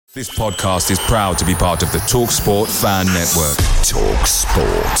This podcast is proud to be part of the TalkSport Fan Network.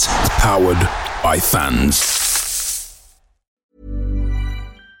 TalkSport. Powered by fans.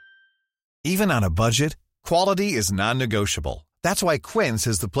 Even on a budget, quality is non-negotiable. That's why Quince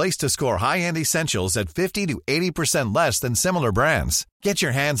is the place to score high-end essentials at 50 to 80% less than similar brands. Get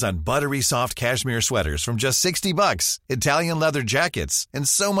your hands on buttery soft cashmere sweaters from just $60, Italian leather jackets, and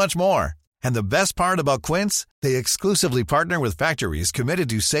so much more. And the best part about Quince, they exclusively partner with factories committed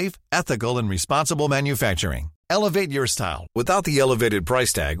to safe, ethical, and responsible manufacturing. Elevate your style without the elevated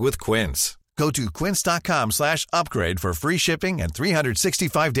price tag with Quince. Go to quince.com/upgrade for free shipping and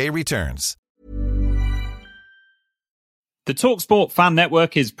 365-day returns. The TalkSport Fan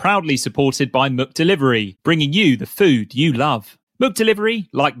Network is proudly supported by McDelivery, bringing you the food you love. McDelivery,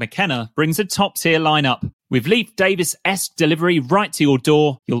 like McKenna, brings a top-tier lineup. With Leif Davis-esque delivery right to your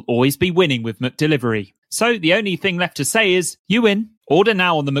door, you'll always be winning with McDelivery. So the only thing left to say is, you win. Order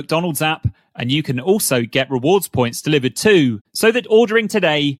now on the McDonald's app, and you can also get rewards points delivered too, so that ordering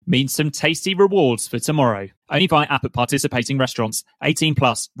today means some tasty rewards for tomorrow. Only via app at participating restaurants. 18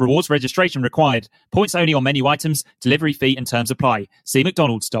 plus. Rewards registration required. Points only on menu items. Delivery fee and terms apply. See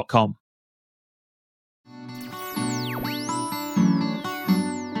mcdonalds.com.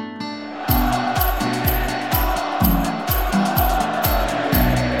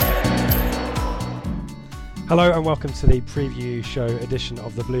 Hello and welcome to the preview show edition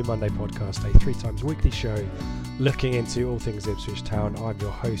of the Blue Monday podcast, a 3 times weekly show looking into all things Ipswich Town. I'm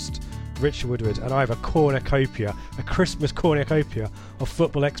your host, Richard Woodward, and I have a cornucopia, a Christmas cornucopia of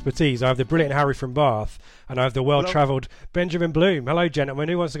football expertise. I have the brilliant Harry from Bath, and I have the well-travelled Benjamin Bloom. Hello, gentlemen.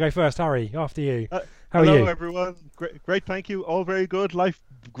 Who wants to go first? Harry, after you. How are you? Hello, everyone. Great, thank you. All very good. Life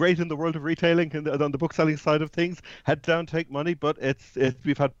great in the world of retailing and on the book-selling side of things. Head down, take money, but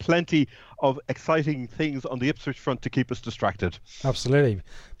we've had plenty of exciting things on the Ipswich front to keep us distracted. Absolutely.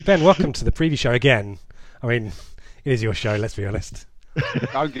 Ben, welcome to the preview show again. I mean, it is your show, let's be honest.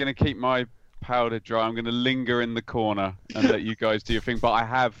 I'm going to keep my powder dry. I'm going to linger in the corner and let you guys do your thing. But I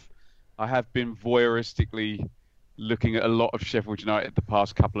have been voyeuristically looking at a lot of Sheffield United the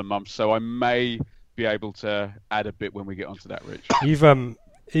past couple of months, so I may be able to add a bit when we get onto that, Rich. You've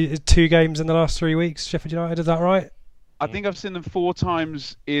 2 games in the last 3 weeks, Sheffield United, is that right? I think I've seen them 4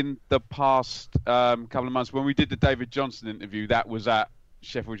 times in the past couple of months. When we did the David Johnson interview, that was at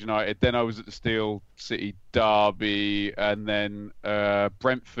Sheffield United. Then I was at the Steel City Derby, and then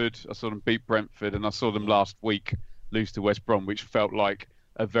Brentford. I saw them beat Brentford, and I saw them last week lose to West Brom, which felt like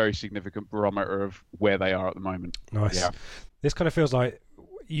a very significant barometer of where they are at the moment. Nice. Yeah. This kind of feels like,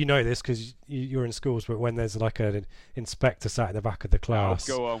 you know this because you're in schools, but when there's like an inspector sat at the back of the class,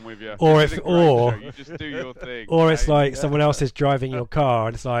 I'll go on with you. Or you just do your thing. Or it's like someone else is driving your car,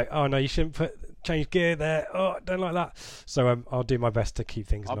 and it's like, oh no, you shouldn't change gear there. Oh, I don't like that. So I'll do my best to keep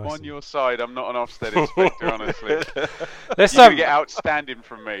things nice. I'm on your side. I'm not an Ofsted inspector, honestly. Let's You're going to get outstanding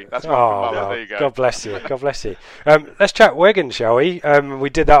from me. That's my mother. There you go. God bless you. God bless you. Let's chat Wigan, shall we? We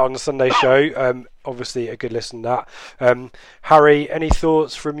did that on the Sunday show. Obviously, a good listen to that. Harry, any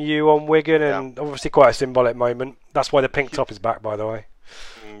thoughts from you on Wigan? And obviously, quite a symbolic moment. That's why the pink top is back, by the way.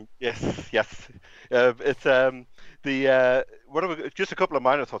 Yes. It's just a couple of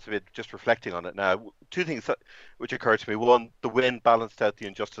minor thoughts of it, just reflecting on it now. 2 things which occurred to me. One, the win balanced out the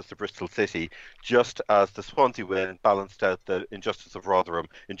injustice of Bristol City, just as the Swansea win balanced out the injustice of Rotherham.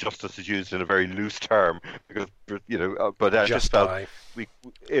 Injustice is used in a very loose term, because but I just felt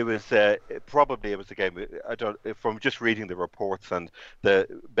it was probably a game. I don't, from just reading the reports and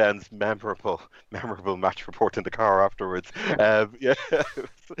Ben's memorable match report in the car afterwards. It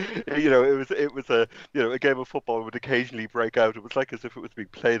was a game of football would occasionally break out. It was like as if it was being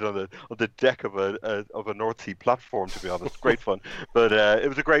played on the deck of a North Sea platform, to be honest. Great fun. But it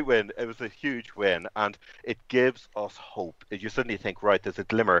was a great win. It was a huge win, and it gives us hope. You suddenly think, right, there's a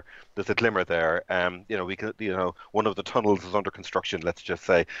glimmer there. We can, one of the tunnels is under construction, let's just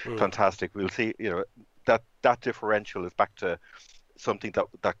say. Fantastic. We'll see, that differential is back to something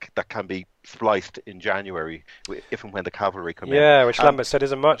that can be spliced in January if and when the cavalry come in. Yeah, which Lambert said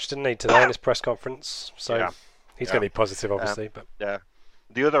isn't much, didn't he, today in his press conference? So he's going to be positive, obviously. But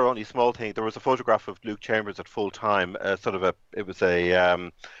the other only small thing, there was a photograph of Luke Chambers at full time. It was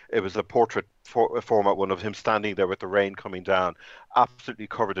a portrait format one of him standing there with the rain coming down, absolutely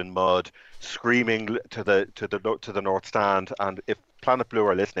covered in mud, screaming to the North Stand. And if Planet Blue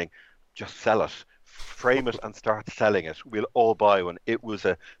are listening, just sell it. Frame it and start selling it. We'll all buy one. It was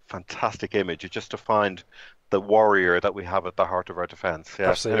a fantastic image. It's just to find the warrior that we have at the heart of our defence. Yeah,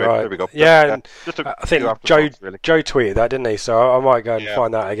 absolutely right. There we go. Yeah, and I think Joe tweeted that, didn't he? So I might go and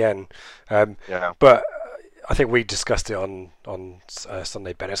find that again. But I think we discussed it on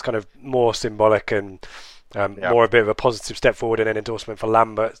Sunday, Ben. It's kind of more symbolic and more a bit of a positive step forward and an endorsement for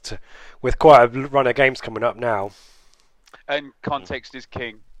Lambert with quite a run of games coming up now. And context is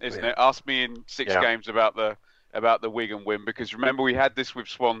king, isn't it? Ask me in 6 games about the Wigan win, because remember we had this with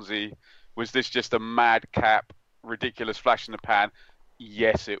Swansea. Was this just a madcap, ridiculous flash in the pan?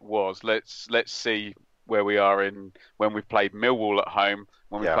 Yes, it was. Let's see where we are when we've played Millwall at home,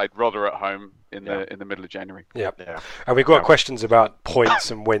 when we played Rother at home in the middle of January. Yeah. And we've got questions about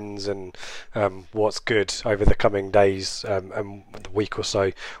points and wins and what's good over the coming days and the week or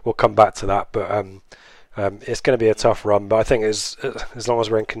so. We'll come back to that, but it's going to be a tough run. But I think as long as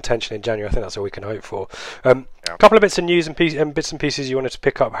we're in contention in January, I think that's all we can hope for. A couple of bits of news and bits and pieces you wanted to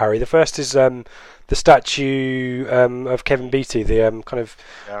pick up, Harry. The first is the statue of Kevin Beattie, the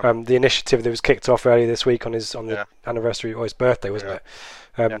the initiative that was kicked off earlier this week on the anniversary or his birthday, wasn't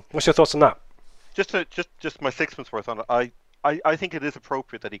it? What's your thoughts on that? Just my sixpence worth on it. I think it is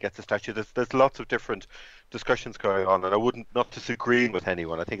appropriate that he gets a statue. There's lots of different discussions going on, and I wouldn't not disagreeing with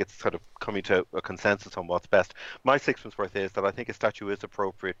anyone. I think it's sort of coming to a consensus on what's best. My sixpence worth is that I think a statue is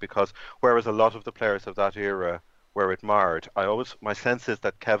appropriate because whereas a lot of the players of that era were admired, my sense is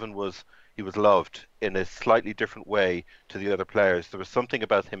that Kevin was loved in a slightly different way to the other players. There was something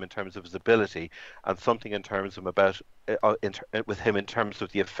about him in terms of his ability, and something in terms of with him in terms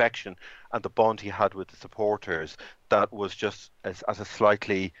of the affection and the bond he had with the supporters that was just at a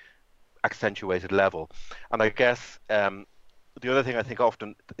slightly accentuated level. And I guess the other thing I think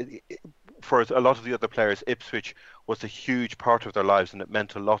often for a lot of the other players, Ipswich was a huge part of their lives, and it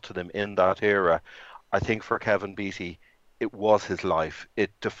meant a lot to them in that era. I think for Kevin Beattie, it was his life. It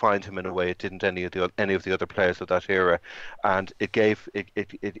defined him in a way it didn't any of the other players of that era, and it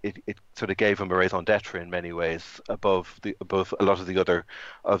sort of gave him a raison d'être in many ways above a lot of the other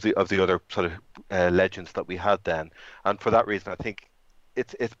sort of legends that we had then. And for that reason, I think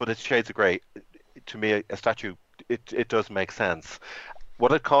it's shades of grey. To me, a statue it does make sense.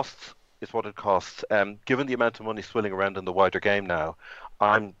 What it costs is what it costs. Given the amount of money swilling around in the wider game now,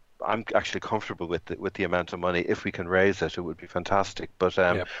 I'm actually comfortable with the amount of money. If we can raise it, it would be fantastic. But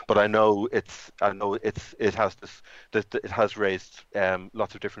I know it has raised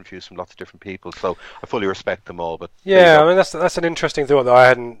lots of different views from lots of different people. So I fully respect them all. But I mean that's an interesting thought that I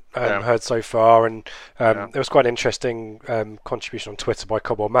hadn't heard so far. And there was quite an interesting contribution on Twitter by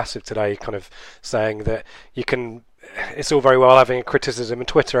Cobble Massive today, kind of saying that you can. It's all very well having a criticism, and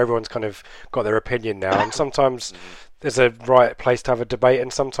Twitter, everyone's kind of got their opinion now, and sometimes there's a right place to have a debate,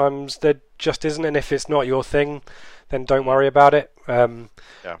 and sometimes there just isn't. And if it's not your thing, then don't worry about it. And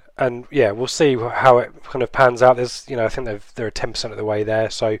we'll see how it kind of pans out. There's, I think they're 10% of the way there.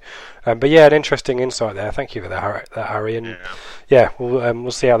 So, but an interesting insight there. Thank you for that, Harry. And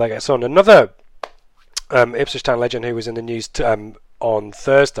we'll see how that gets on. Another Ipswich Town legend who was in the news on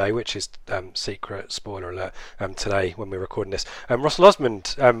Thursday, which is secret spoiler alert today when we're recording this. Russell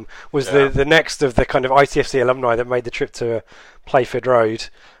Osmond was the next of the kind of ITFC alumni that made the trip to Playford Road.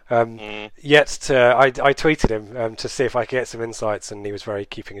 I tweeted him to see if I could get some insights, and he was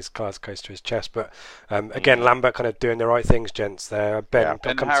keeping his cards close to his chest. But again, Lambert kind of doing the right things, gents. There, Ben.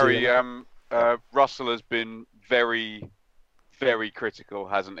 And Harry, Russell has been very, very critical,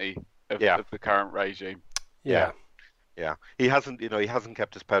 hasn't he, of the current regime? Yeah, he hasn't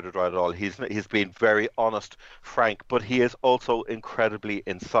kept his powder dry at all. He's been very honest, frank, but he is also incredibly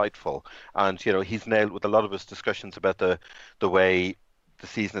insightful. And he's nailed with a lot of his discussions about the way the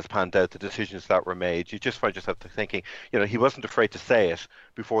season has panned out, the decisions that were made. You just find yourself thinking, he wasn't afraid to say it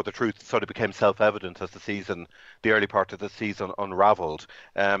before the truth sort of became self-evident as the early part of the season unravelled.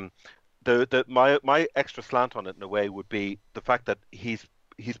 My extra slant on it in a way would be the fact that he's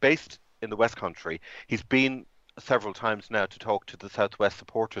based in the West Country. He's been several times now to talk to the Southwest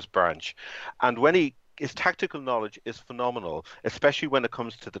supporters branch, and his tactical knowledge is phenomenal, especially when it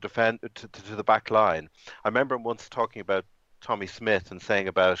comes to the to the back line. I remember him once talking about Tommy Smith and saying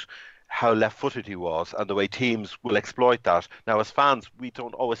about how left-footed he was and the way teams will exploit that. Now, as fans, we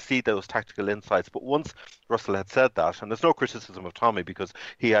don't always see those tactical insights, but once Russell had said that, and there's no criticism of Tommy because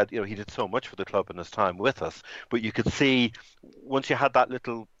he did so much for the club in his time with us, but you could see once you had that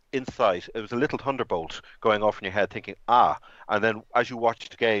little insight, it was a little thunderbolt going off in your head thinking, and then as you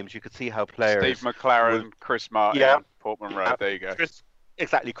watched games you could see how players Steve McLaren, Chris Martin, Portman Road, there you go.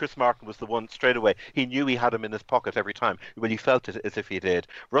 Chris Martin was the one straight away. He knew he had him in his pocket every time when he felt it as if he did.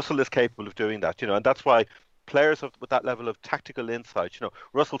 Russell is capable of doing that, and that's why players with that level of tactical insight.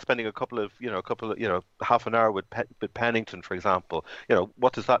 Russell spending a couple of half an hour with Pennington, for example.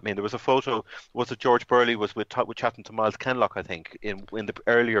 What does that mean? There was a photo. Was it George Burley was chatting to Miles Kenlock, I think, in the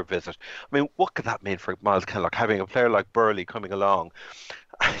earlier visit. I mean, what could that mean for Miles Kenlock, having a player like Burley coming along?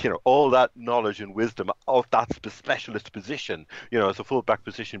 All that knowledge and wisdom of that specialist position, as a full-back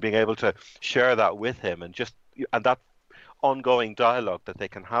position, being able to share that with him, and that ongoing dialogue that they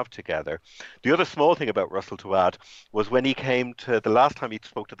can have together. The other small thing about Russell to add was when he came to the last time he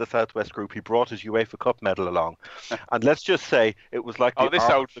spoke to the Southwest group, he brought his UEFA Cup medal along, and let's just say it was like this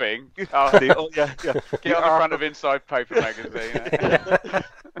old thing. Get on the front of Inside Paper magazine.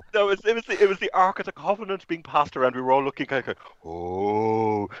 No, it was the Ark of the Covenant being passed around. We were all looking like,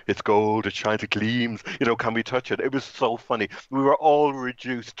 oh, it's gold, it shines, it gleams. Can we touch it? It was so funny. We were all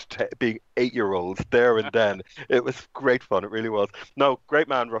reduced to being 8-year-olds there and then. It was great fun. It really was. No, great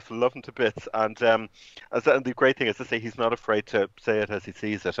man, Russell. Love him to bits. And the great thing is to say he's not afraid to say it as he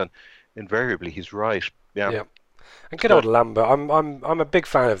sees it, and invariably he's right. Yeah. And good old Lambert. I'm a big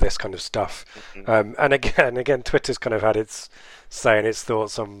fan of this kind of stuff. And again, Twitter's kind of had saying its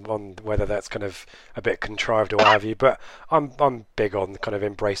thoughts on whether that's kind of a bit contrived or what have you. But I'm big on kind of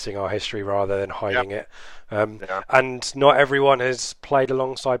embracing our history rather than hiding it. And not everyone has played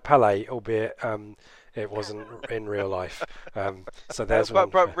alongside Pelé, albeit it wasn't in real life. So there's one.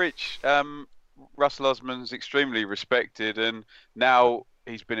 But Rich, Russell Osman's extremely respected, and now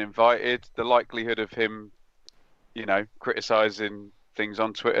he's been invited. The likelihood of him, criticising things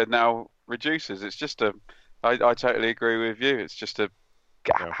on Twitter now reduces. It's just I totally agree with you. It's just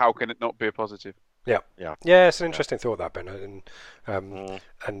how can it not be a positive? Yeah, it's an interesting thought, that, Ben,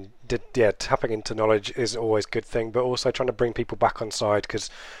 tapping into knowledge is always a good thing, but also trying to bring people back on side, because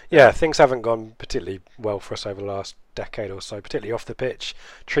things haven't gone particularly well for us over the last decade or so, particularly off the pitch.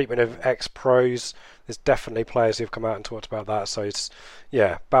 Treatment of ex-pros, there's definitely players who've come out and talked about that, so it's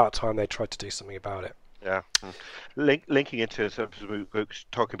about time they tried to do something about it. Yeah. Linking into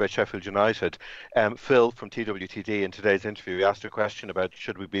talking about Sheffield United, Phil from TWTD in today's interview, he asked a question about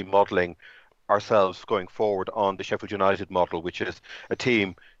should we be modelling ourselves going forward on the Sheffield United model, which is a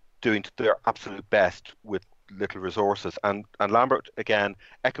team doing their absolute best with little resources. And Lambert, again,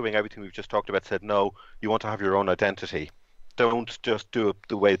 echoing everything we've just talked about, said, no, you want to have your own identity. Don't just do it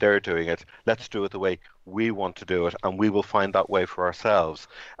the way they're doing it. Let's do it the way we want to do it, and we will find that way for ourselves.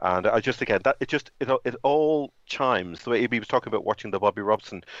 And I just, again, that it all chimes. The way he was talking about watching the Bobby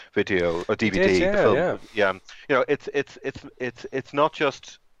Robson video or DVD. It's not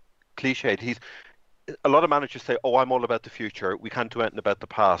just cliched. A lot of managers say, "Oh, I'm all about the future. We can't do anything about the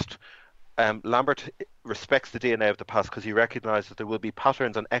past." Lambert respects the DNA of the past because he recognises there will be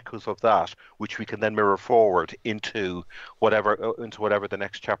patterns and echoes of that which we can then mirror forward into whatever the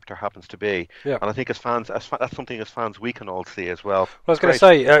next chapter happens to be. Yeah. And I think as fans, that's something as fans we can all see as well. I was going to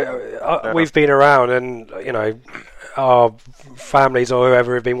say, we've been around, and our families or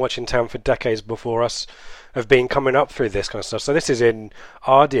whoever have been watching Town for decades before us have been coming up through this kind of stuff. So this is in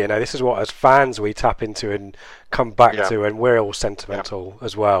our DNA. This is what, as fans, we tap into and come back to, and we're all sentimental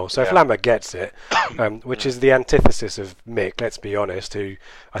as well. So if Lambert gets it, which is the antithesis of Mick, let's be honest, who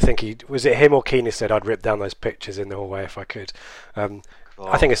I think was it him or Keane said I'd rip down those pictures in the hallway if I could.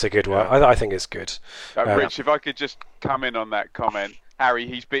 I think it's a good one. I think it's good. Rich, if I could just come in on that comment. Harry,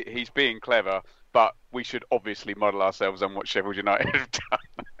 he's being clever, but we should obviously model ourselves on what Sheffield United have done.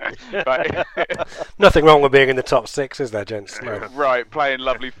 Nothing wrong with being in the top 6, is there, gents? No. Right, playing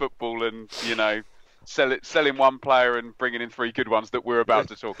lovely football and, selling one player and bringing in 3 good ones that we're about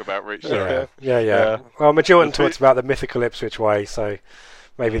to talk about, Rich. Sorry. Yeah. Well, Majorton talks about the mythical Ipswich way, so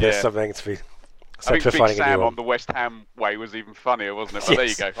maybe there's something to be I think Big Sam on the West Ham way was even funnier, wasn't it? But there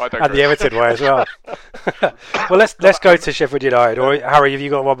you go. I don't and the Everton way as well. Well, let's go to Sheffield United. Or Harry, have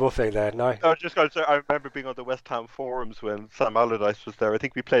you got one more thing there? No. I was just going to say, I remember being on the West Ham forums when Sam Allardyce was there. I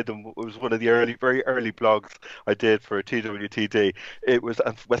think we played them. It was one of the very early blogs I did for TWTD. It was,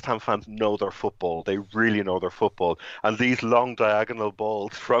 and West Ham fans know their football. They really know their football. And these long diagonal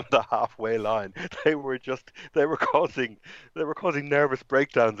balls from the halfway line, they were causing nervous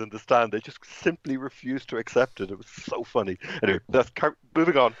breakdowns in the stand. They just simply refused to accept it. It was so funny. Anyway, that's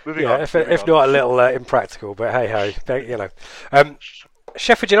moving on. If not a little impractical, but hey,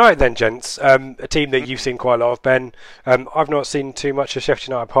 Sheffield United then, gents, a team that you've seen quite a lot of, Ben. I've not seen too much of Sheffield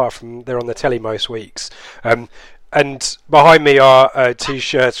United apart from they're on the telly most weeks. And behind me are 2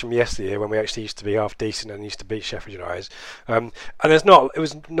 shirts from yesteryear when we actually used to be half decent and used to beat Sheffield United. And it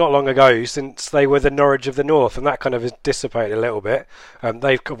was not long ago since they were the Norwich of the North, and that kind of has dissipated a little bit.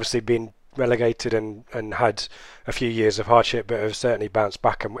 They've obviously been relegated and had a few years of hardship, but have certainly bounced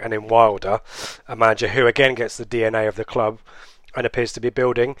back. And in Wilder, a manager who again gets the DNA of the club and appears to be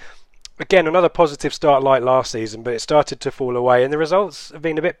building. Again, another positive start like last season, but it started to fall away, and the results have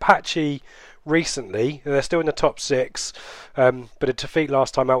been a bit patchy recently. They're still in the top 6, but a defeat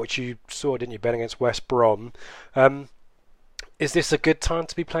last time out, which you saw, didn't you, Ben, against West Brom. Is this a good time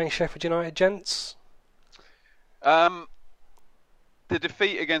to be playing Sheffield United, gents? The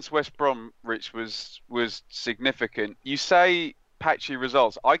defeat against West Brom, Rich, was significant. You say patchy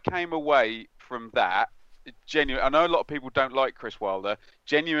results. I came away from that I know a lot of people don't like Chris Wilder,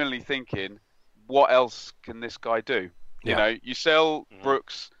 genuinely thinking, what else can this guy do? You know, you sell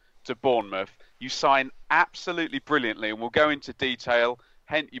Brooks to Bournemouth, you sign absolutely brilliantly, and we'll go into detail.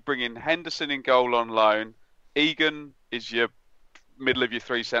 You bring in Henderson in goal on loan, Egan is your middle of your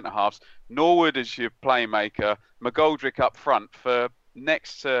 3 centre-halves, Norwood is your playmaker, McGoldrick up front for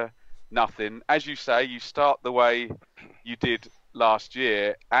next to nothing. As you say, you start the way you did last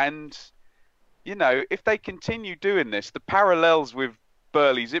year, and you know, if they continue doing this, the parallels with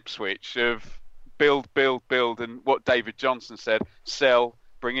Burley's Ipswich of build, and what David Johnson said, sell,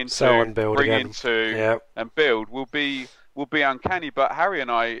 bring in two, bring in two, and build will be uncanny. But Harry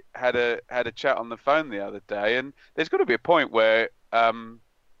and I had a chat on the phone the other day, and there's got to be a point where, and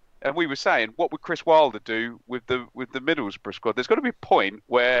we were saying, what would Chris Wilder do with the Middlesbrough squad? There's got to be a point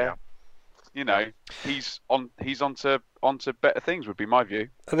where. You know, he's onto better things, would be my view.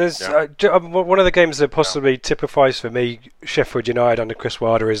 And there's one of the games that possibly typifies for me Sheffield United under Chris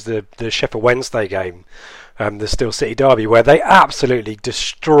Wilder is the Sheffield Wednesday game, the Steel City derby, where they absolutely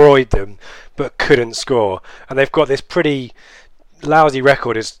destroyed them but couldn't score. And they've got this pretty lousy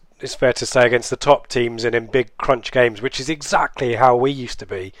record, is fair to say, against the top teams and in big crunch games, which is exactly how we used to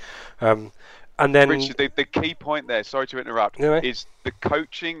be. And then, Richard, the key point there, sorry to interrupt, is the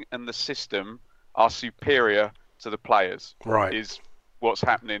coaching and the system are superior to the players. Right. Is what's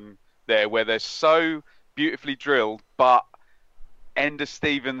happening there, where they're so beautifully drilled, but Ender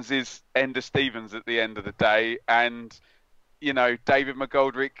Stevens is Ender Stevens at the end of the day. And, you know, David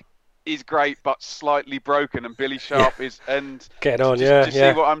McGoldrick is great, but slightly broken, and Billy Sharp is... and getting on, do you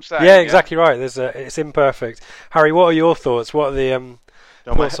see what I'm saying? Yeah, exactly right. It's imperfect. Harry, what are your thoughts? What are the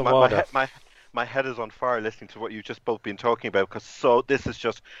thoughts on Wilder? My head is on fire listening to what you've just both been talking about, because this is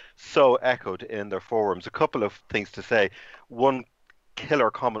just so echoed in their forums. A couple of things to say. One killer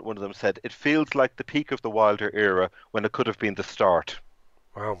comment one of them said, it feels like the peak of the Wilder era when it could have been the start.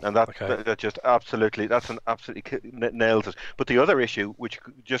 Wow. And that just absolutely nails it. But the other issue, which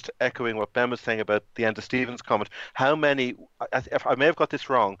just echoing what Ben was saying about the Ender Stevens comment, how many, I may have got this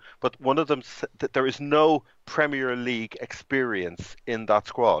wrong, but one of them said that there is no Premier League experience in that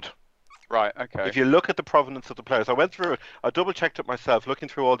squad. Right, okay. If you look at the provenance of the players, I went through it, I double-checked it myself, looking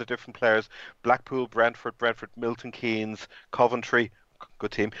through all the different players, Blackpool, Brentford, Milton Keynes, Coventry,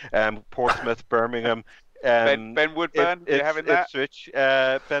 good team, Portsmouth, Birmingham, Ben Woodburn, you having that? Ipswich,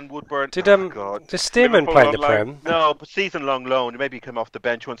 Ben Woodburn. Did Stearman play in the Prem? No, but season-long loan. Maybe he came off the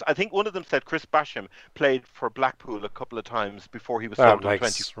bench once. I think one of them said Chris Basham played for Blackpool a couple of times before he was sold in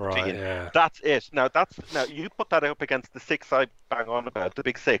 2014. Right, yeah. That's it. Now you put that up against the 6 I bang on about, the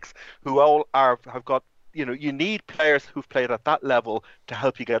big 6, who all have got. You know, you need players who've played at that level to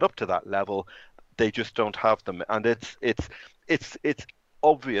help you get up to that level. They just don't have them, and it's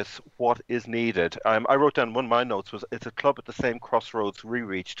obvious what is needed. I wrote down one of my notes was it's a club at the same crossroads we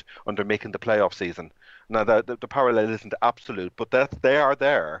reached under making the playoff season. Now the parallel isn't absolute, but they are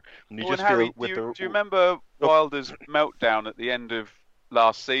there. And you just Harry, feel with do you remember Wilder's meltdown at the end of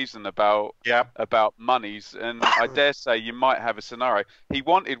last season about monies? And I dare say you might have a scenario. He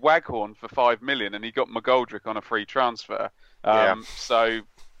wanted Waghorn for $5 million, and he got McGoldrick on a free transfer. So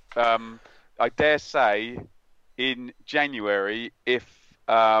I dare say in January, if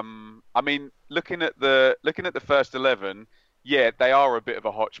looking at the first 11, they are a bit of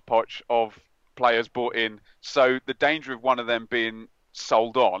a hodgepodge of players bought in. So the danger of one of them being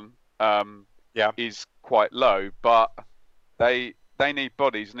sold on is quite low. But they need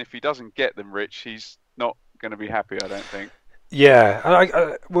bodies, and if he doesn't get them, Rich, he's not going to be happy, I don't think. Yeah,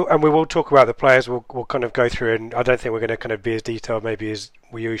 and we will talk about the players. We'll kind of go through, and I don't think we're going to kind of be as detailed maybe as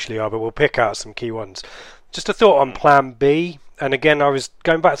we usually are, but we'll pick out some key ones. Just a thought on Plan B, and again, I was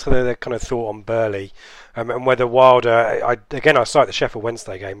going back to the kind of thought on Burley, and whether Wilder. I cite the Sheffield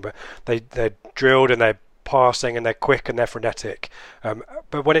Wednesday game, but they're drilled and they're passing and they're quick and they're frenetic.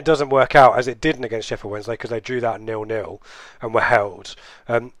 But when it doesn't work out, as it didn't against Sheffield Wednesday, because they drew that 0-0 and were held,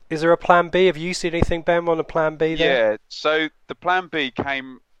 is there a Plan B? Have you seen anything, Ben, on a Plan B there? Yeah, so the Plan B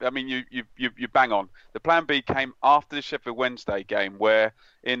came I mean, you bang on. The plan B came after the Sheffield Wednesday game, where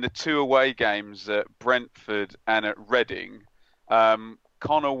in the 2 away games at Brentford and at Reading,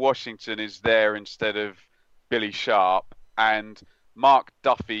 Connor Washington is there instead of Billy Sharp, and Mark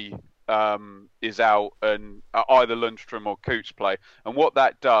Duffy is out, and either Lundstrom or Coots play. And what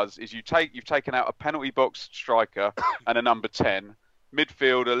that does is you've taken out a penalty box striker and a number 10,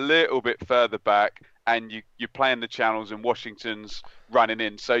 midfield a little bit further back, and you're playing the channels, and Washington's running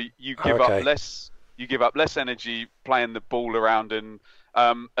in. So you give up less energy playing the ball around, and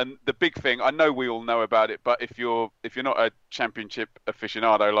the big thing, I know we all know about it, but if you're not a championship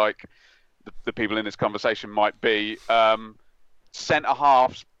aficionado like the people in this conversation might be, centre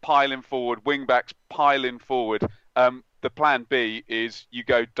halves piling forward, wing backs piling forward. The plan B is you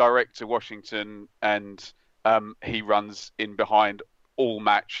go direct to Washington, and he runs in behind all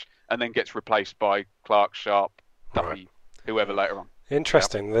match, and then gets replaced by Clark, Sharp, Duffy, whoever later on.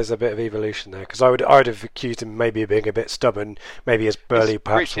 Interesting. Yep. There's a bit of evolution there, because I would have accused him maybe of being a bit stubborn, maybe as Burley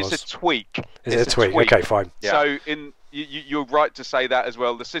perhaps was. It's a tweak. Is it a tweak? Okay, fine. Yeah. So you're right to say that as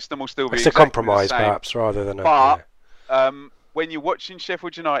well. The system will still be. It's a compromise, perhaps, rather than a. But when you're watching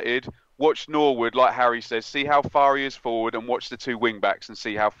Sheffield United, watch Norwood, like Harry says, see how far he is forward, and watch the 2 wing backs and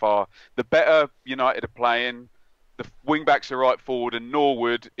see how far. The better United are playing, the wing backs are right forward, and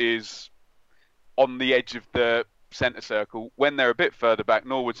Norwood is on the edge of the centre circle. When they're a bit further back,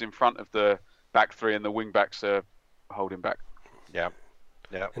 Norwood's in front of the back 3, and the wing backs are holding back. Yeah.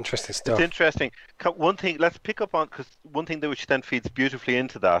 Interesting stuff. It's interesting. One thing, let's pick up on, because one thing which then feeds beautifully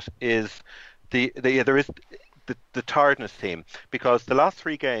into that is there is the tiredness theme, because the last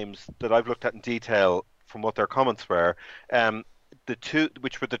 3 games that I've looked at in detail from what their comments were, the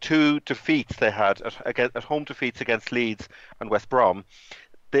 2 defeats they had at home defeats against Leeds and West Brom,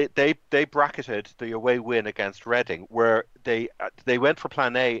 they bracketed the away win against Reading, where they went for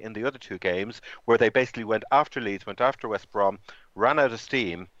plan A in the other 2 games, where they basically went after Leeds, went after West Brom, ran out of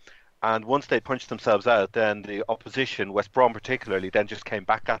steam, and once they punched themselves out, then the opposition, West Brom particularly, then just came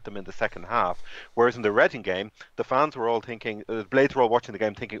back at them in the second half. Whereas in the Reading game, the fans were all thinking, the Blades were all watching the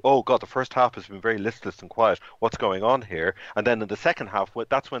game thinking, oh God, the first half has been very listless and quiet. What's going on here? And then in the second half,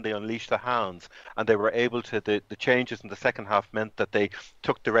 that's when they unleashed the hounds, and they were able to, the changes in the second half meant that they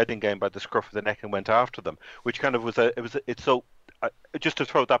took the Reading game by the scruff of the neck and went after them, which kind of just to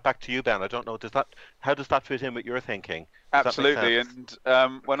throw that back to you, Ben, I don't know, how does that fit in with your thinking? Absolutely, and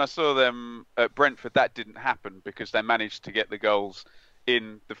when I saw them at Brentford, that didn't happen because they managed to get the goals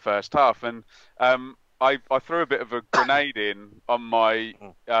in the first half. And I threw a bit of a grenade in on my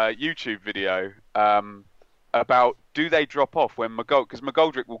YouTube video about, do they drop off when because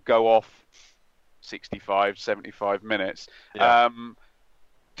McGoldrick will go off 65, 75 minutes. Yeah.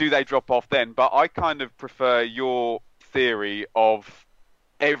 Do they drop off then? But I kind of prefer your theory of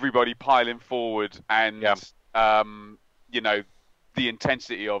everybody piling forward and the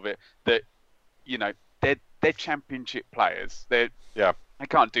intensity of it, that they're championship players. They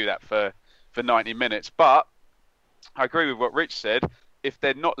can't do that for 90 minutes. But I agree with what Rich said. If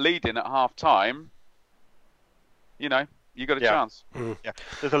they're not leading at half time, you got a chance. Yeah,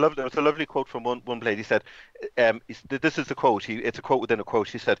 there was a lovely quote from one Blade. He said, "This is the quote. It's a quote within a quote."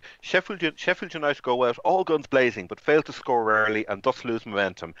 He said, "Sheffield United go out all guns blazing, but fail to score early and thus lose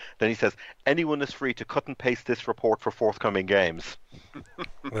momentum." Then he says, "Anyone is free to cut and paste this report for forthcoming games."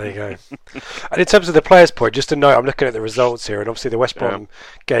 There you go. And in terms of the players' point, just to note, I'm looking at the results here, and obviously the West Brom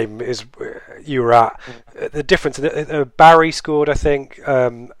game is you were at. The difference, Barry scored, I think.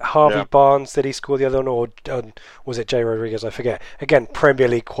 Harvey Barnes, did he score the other one, or was it Jay Rodriguez? I forget. Again, Premier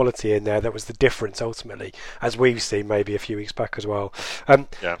League quality in there. That was the difference ultimately, as we've seen maybe a few weeks back as well.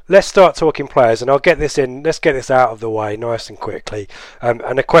 Let's start talking players, and I'll get this in. Let's get this out of the way nice and quickly.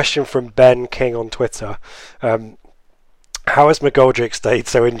 And a question from Ben King on Twitter. How has McGoldrick stayed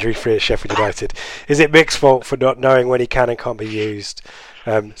so injury-free at Sheffield United? Is it Mick's fault for not knowing when he can and can't be used?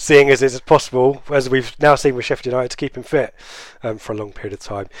 Seeing as it is possible, as we've now seen with Sheffield United, to keep him fit for a long period of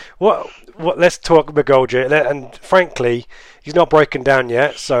time. Let's talk McGoldrick. And frankly, he's not broken down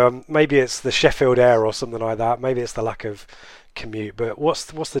yet, so maybe it's the Sheffield air or something like that. Maybe it's the lack of commute. But what's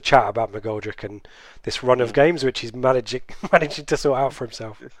the chat about McGoldrick and this run of games which he's managing to sort out for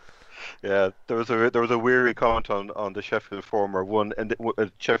himself? Yeah, there was a weary comment on the Sheffield former one, and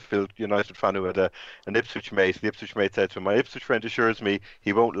a Sheffield United fan who had an Ipswich mate. The Ipswich mate said to him, "My Ipswich friend assures me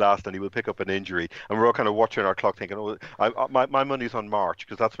he won't last and he will pick up an injury." And we're all kind of watching our clock, thinking, "Oh, my money's on March,"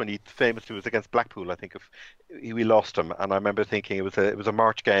 because that's when he famously was against Blackpool. I think we lost him, and I remember thinking it was a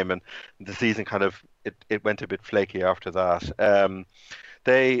March game, and the season kind of it went a bit flaky after that.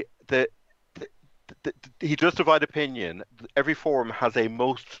 he does divide opinion. Every forum has a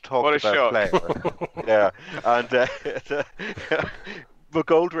most talked about player. Yeah, and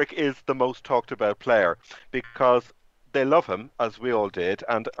McGoldrick is the most talked about player because they love him, as we all did,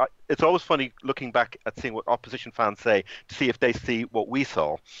 and it's always funny looking back at seeing what opposition fans say to see if they see what we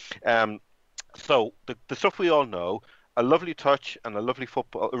saw. So the stuff we all know. A lovely touch and a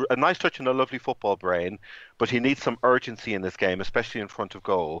nice touch and a lovely football brain, but he needs some urgency in this game, especially in front of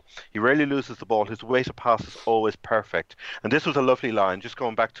goal. He rarely loses the ball. His way to pass is always perfect. And this was a lovely line, just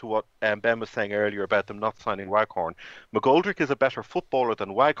going back to what Ben was saying earlier about them not signing Waghorn. McGoldrick is a better footballer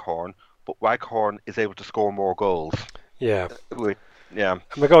than Waghorn, but Waghorn is able to score more goals. Yeah. Yeah,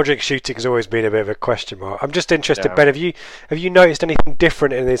 McGoldrick's shooting has always been a bit of a question mark. I'm just interested, Ben. Have you noticed anything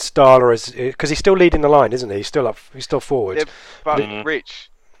different in his style, or because he's still leading the line, isn't he? He's still forward. Yeah, but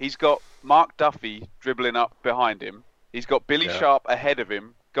Rich, he's got Mark Duffy dribbling up behind him. He's got Billy Sharp ahead of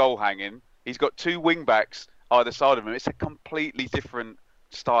him, goal hanging. He's got two wing backs either side of him. It's a completely different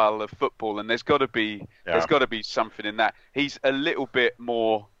style of football, and there's got to be something in that. He's a little bit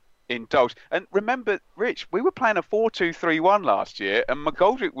more indulged. And remember, Rich, we were playing a 4-2-3-1 last year, and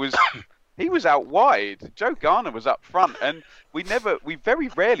McGoldrick was out wide. Joe Garner was up front, and we very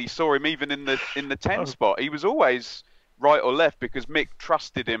rarely saw him even in the 10 spot. He was always right or left because Mick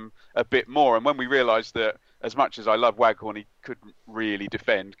trusted him a bit more. And when we realised that, as much as I love Waghorn, he couldn't really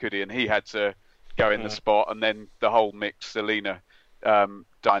defend, could he? And he had to go in the spot, and then the whole Mick Selena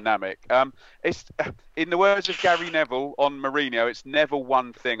dynamic. It's in the words of Gary Neville on Mourinho, it's never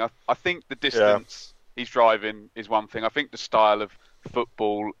one thing. I think the distance he's driving is one thing. I think the style of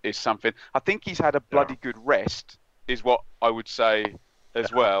football is something. I think he's had a bloody good rest, is what I would say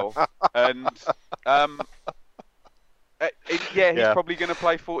as well. And he's probably going to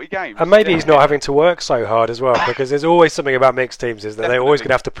play 40 games. And maybe he's not having to work so hard as well, because there's always something about mixed teams is that they're always going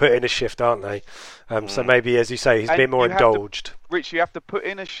to have to put in a shift, aren't they? So maybe, as you say, he's been more indulged. Rich, you have to put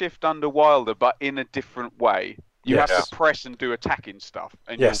in a shift under Wilder, but in a different way. You have to press and do attacking stuff,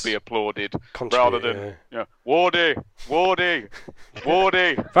 and you'll be applauded rather than Wardy.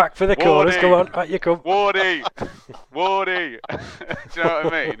 Back for the corners, come on, back you come. Wardy. Do you know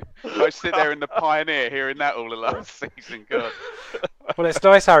what I mean? I sit there in the Pioneer hearing that all the last season. God. Well, it's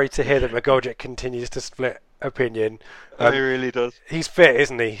nice, Harry, to hear that McGoldrick continues to split opinion. He really does. He's fit,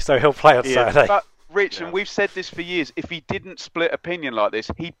 isn't he? So he'll play on Saturday. But Rich, and we've said this for years, if he didn't split opinion like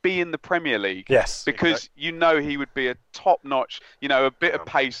this, he'd be in the Premier League. Yes. Because you know he would be a top-notch, a bit of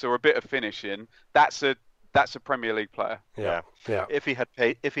pace or a bit of finishing. That's a Premier League player. Yeah. If he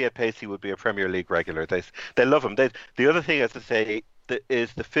had pace, he would be a Premier League regular. They love him. The other thing, as I say,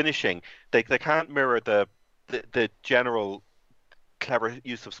 is the finishing. They can't mirror the general clever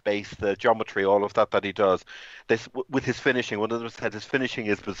use of space, the geometry, all of that he does. With his finishing, one of them said his finishing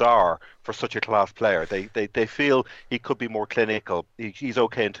is bizarre for such a class player. They feel he could be more clinical. He's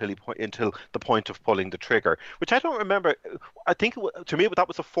okay until the point of pulling the trigger, which I don't remember. I think to me that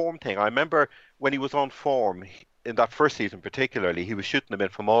was a form thing. I remember when he was on form. In that first season particularly, he was shooting them in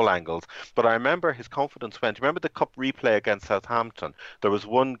from all angles. But I remember his confidence went. Remember the cup replay against Southampton? There was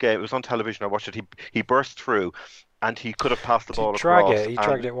one game, it was on television, I watched it, he burst through and he could have passed the ball across. He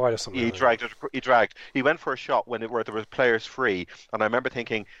dragged it wide or something. He went for a shot where there were players free. And I remember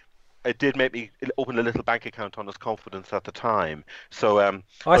thinking, it did make me open a little bank account on his confidence at the time. So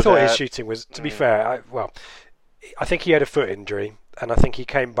I thought his shooting was, to be fair, I think he had a foot injury, and I think he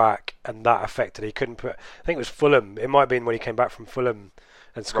came back, and that affected. He couldn't put. I think it was Fulham. It might have been when he came back from Fulham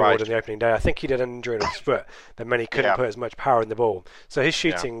and scored in the opening day. I think he did an injury on his foot that meant he couldn't put as much power in the ball. So his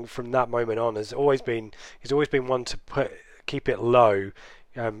shooting from that moment on has always been. He's always been one to keep it low.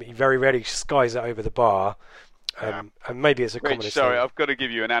 He very rarely skies it over the bar. And maybe it's a common thing. Sorry, I've got to give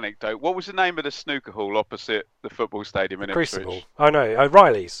you an anecdote. What was the name of the snooker hall opposite the football stadium in Ipswich? Crucible. Oh no,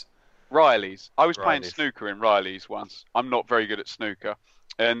 Riley's. I was playing snooker in Riley's once. I'm not very good at snooker.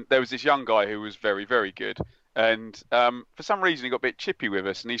 And there was this young guy who was very, very good. And for some reason, he got a bit chippy with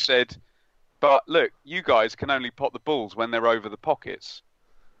us. And he said, but look, you guys can only pot the balls when they're over the pockets.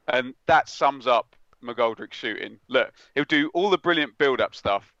 And that sums up McGoldrick's shooting. Look, he'll do all the brilliant build-up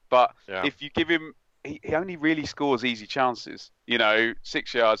stuff. But if you give him... He only really scores easy chances,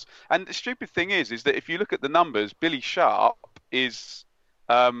 6 yards. And the stupid thing is that if you look at the numbers, Billy Sharp is...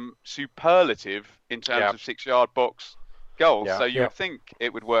 superlative in terms of 6 yard box goals. So you would think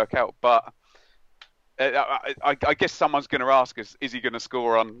it would work out, but I guess someone's going to ask us: Is he going to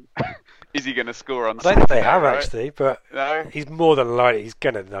score on? Is he going to score on? I don't think they have actually, but he's more than likely he's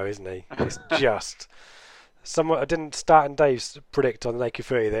going to, though, isn't he? It's just someone. I didn't Start and Dave predict on the Naked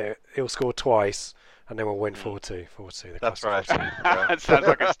 30 that he'll score twice, And then we'll win 4-2. 4-2. That's right. That sounds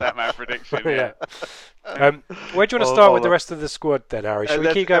like a Statman prediction. Yeah. Where do you want to start with the rest of the squad then, Harry? Should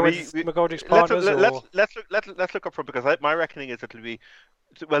we keep going with McGoldrick's partners? Let's look up front, because my reckoning is it'll be.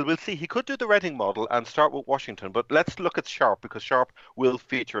 Well, we'll see. He could do the Reading model and start with Washington, but let's look at Sharp, because Sharp will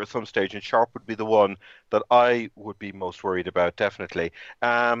feature at some stage, and Sharp would be the one that I would be most worried about, definitely.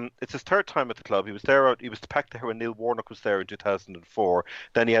 It's his third time at the club. He was there. He was packed there when Neil Warnock was there in 2004.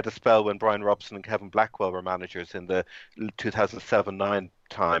 Then he had a spell when Brian Robson and Kevin Blackwell were managers in the 2007-9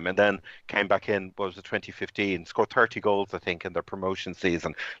 time, and then came back in, what was it, 2015, scored 30 goals, I think, in their promotion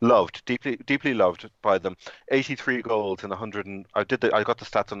season. Loved, deeply loved by them. 83 goals in 100, and I got the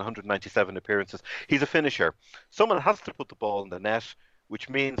stats on 197 appearances. He's a finisher. Someone has to put the ball in the net, which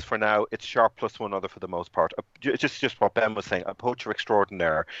means for now it's Sharp plus one other for the most part. Just what Ben was saying, a poacher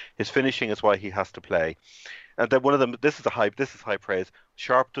extraordinaire. His finishing is why he has to play. And then one of them, this is high praise.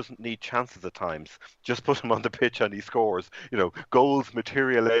 Sharp doesn't need chances at times. Just put him on the pitch and he scores. Goals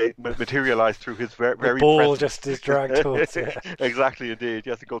materialize through his very the ball presence. just is dragged towards it. Exactly, indeed.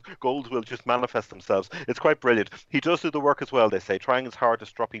 Yes, goals will just manifest themselves. It's quite brilliant. He does do the work as well. They say, trying as hard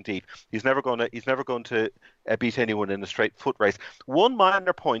as dropping deep. He's never going to beat anyone in a straight foot race. One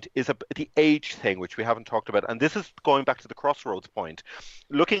minor point is the age thing, which we haven't talked about, and this is going back to the Crossroads point.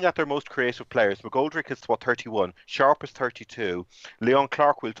 Looking at their most creative players, McGoldrick is 31, Sharp is 32, Leon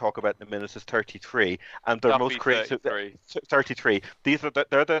Clark we'll talk about in a minute is 33, and their most creative 33.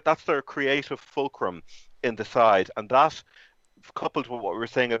 That's their creative fulcrum in the side, and that, coupled with what we were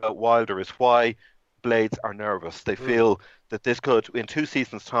saying about Wilder, is why Blades are nervous. They feel that this could, in 2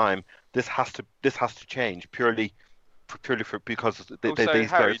 seasons' time, this has to change purely because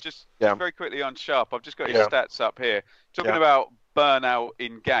Harry, just very quickly on Sharp, I've just got his stats up here. Talking about burnout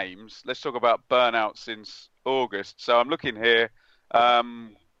in games, let's talk about burnout since August. So I'm looking here.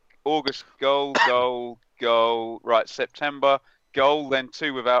 August goal. Right, September goal, then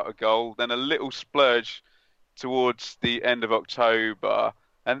 2 without a goal, then a little splurge towards the end of October,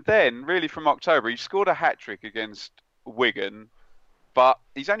 and then really from October he scored a hat-trick against Wigan, but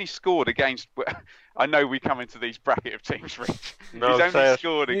he's only scored against. I know we come into these bracket of teams, Rich. He's only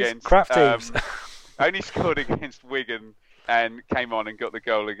scored against crap teams. Only scored against Wigan and came on and got the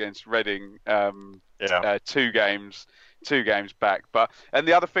goal against Reading 2 games back. And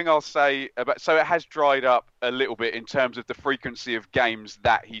the other thing I'll say so it has dried up a little bit in terms of the frequency of games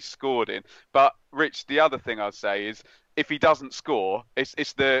that he scored in. But Rich, the other thing I'd say is if he doesn't score,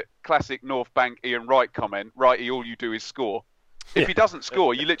 it's the classic North Bank Ian Wright comment. Righty, all you do is score. If he doesn't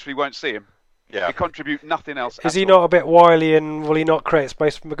score, you literally won't see him. Yeah. He contribute nothing else. Is he not a bit wily, and will he not create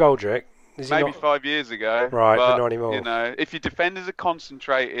space for McGoldrick? Maybe 5 years ago. Right, but not anymore. If your defenders are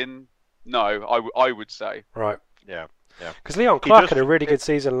concentrating, no, I would say. Right. Yeah. Because Leon Clark had a really good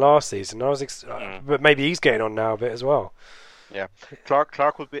season last season. But maybe he's getting on now a bit as well. Yeah,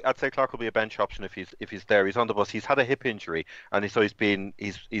 Clark will be. I'd say Clark will be a bench option if he's there. He's on the bus. He's had a hip injury, and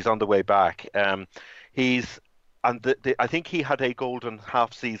he's on the way back. I think he had a golden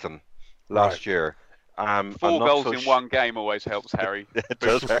half season last year. 4 goals in one game always helps Harry.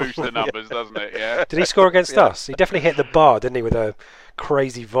 Boost the numbers, doesn't it? Yeah. Did he score against us? He definitely hit the bar, didn't he, with a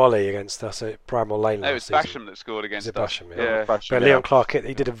crazy volley against us at Bramall Lane last season. It was Basham that scored against us. Basham, yeah. But Leon Clark,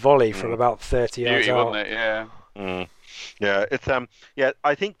 he did a volley from about 30 yards out. Wasn't it? Yeah. Yeah, it's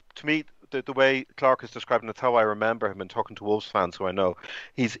I think to me the way Clark is describing, it's how I remember him, and talking to Wolves fans who I know.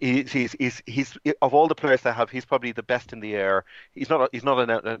 He's of all the players they have, he's probably the best in the air. He's not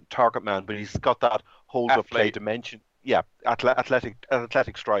a target man, but he's got that hold up play dimension. Yeah,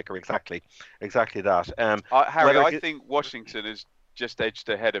 athletic striker, exactly that. Harry, I think Washington has just edged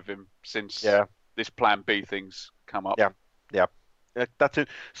ahead of him since this Plan B thing's come up. Yeah, that's it.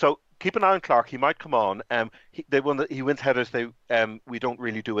 So keep an eye on Clark. He might come on. He wins headers. We don't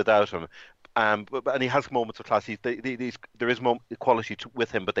really do without him. And he has moments of class. There is quality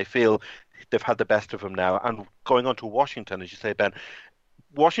with him, but they feel they've had the best of him now. And going on to Washington, as you say, Ben,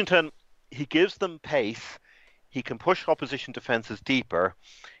 Washington, he gives them pace. He can push opposition defences deeper,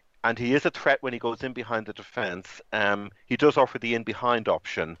 and he is a threat when he goes in behind the defence. He does offer the in-behind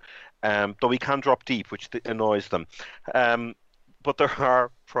option, though he can drop deep, which annoys them. But there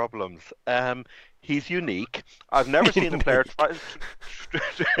are problems. He's unique. I've never seen a player try.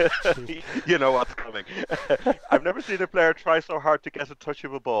 You know what's coming. I've never seen a player try so hard to get a touch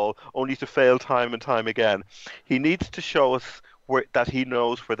of a ball, only to fail time and time again. He needs to show us that he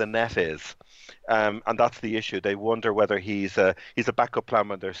knows where the net is, and that's the issue. They wonder whether he's a backup plan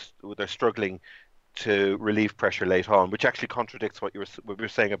when they're struggling to relieve pressure late on, which actually contradicts what you were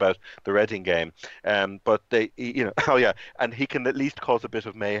saying about the Reading game. But they, oh yeah, and he can at least cause a bit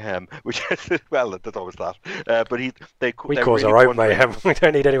of mayhem, which is, well, there's always that. But we cause our own mayhem. We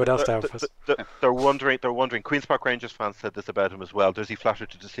don't need anyone else to help us. They're wondering. Queens Park Rangers fans said this about him as well. Does he flatter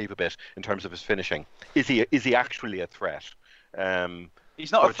to deceive a bit in terms of his finishing? Is he actually a threat?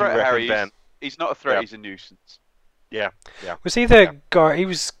 He's not a threat, Harry. He's not a threat. Yeah. He's a nuisance. Yeah. Was he the guy? He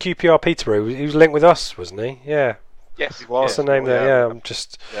was QPR Peterborough. He was linked with us, wasn't he? Yeah. Yes, he What's was. the name there? Yeah, I'm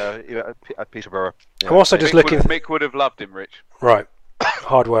just. Yeah, at Peterborough. Yeah. I'm also just looking. Mick would have loved him, Rich. Right,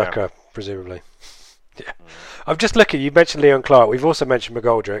 hard worker, presumably. Yeah. I'm just looking. You mentioned Leon Clark. We've also mentioned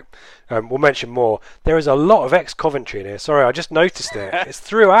McGoldrick. We'll mention more. There is a lot of ex-Coventry in here. Sorry, I just noticed it. It's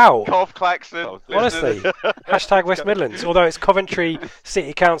throughout. Cov Claxon. Honestly. Hashtag West Midlands. Although it's Coventry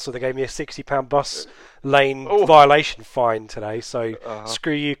City Council that gave me a £60 bus lane violation fine today. So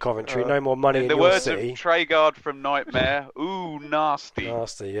screw you, Coventry. No more money in your city. The words of Treguard from Nightmare. Ooh, nasty.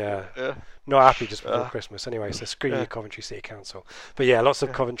 Nasty, yeah. Not happy just before Christmas. Anyway, so screw you, Coventry City Council. But yeah, lots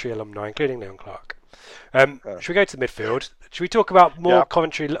of Coventry alumni, including Leon Clark. Should we go to the midfield? Should we talk about more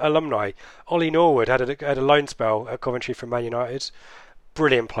Coventry alumni? Ollie Norwood had a loan spell at Coventry from Man United.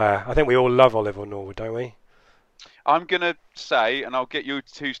 Brilliant player. I think we all love Oliver Norwood, don't we? I'm going to say, and I'll get you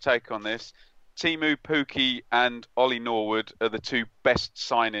two's take on this, Teemu Pukki and Ollie Norwood are the two best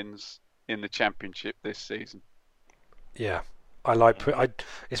signings in the Championship this season. Yeah.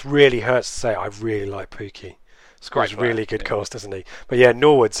 It really hurts to say it, I really like Pukki. Scores really good goals, doesn't he? But yeah,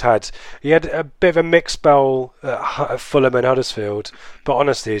 Norwood's had a bit of a mixed spell at Fulham and Huddersfield, but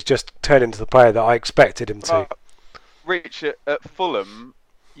honestly, he's just turned into the player that I expected him to. Rich, at Fulham,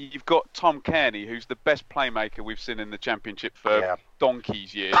 you've got Tom Cairney, who's the best playmaker we've seen in the Championship for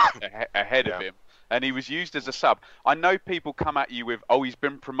donkey's years ahead of him. And he was used as a sub. I know people come at you with, he's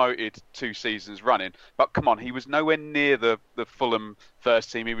been promoted 2 seasons running. But come on, he was nowhere near the Fulham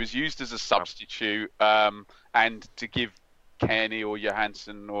first team. He was used as a substitute and to give Cairney or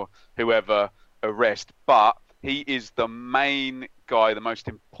Johansson or whoever a rest. But he is the main guy, the most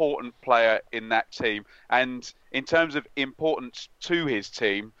important player in that team. And in terms of importance to his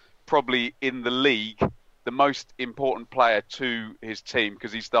team, probably in the league, the most important player to his team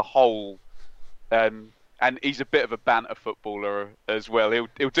because he's the whole... and he's a bit of a banter footballer as well.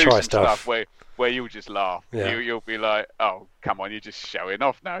 He'll do some stuff where you'll just laugh. Yeah. You'll be like, "Oh, come on, you're just showing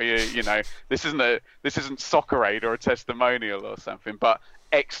off now." You know, this isn't Soccer Aid or a testimonial or something. But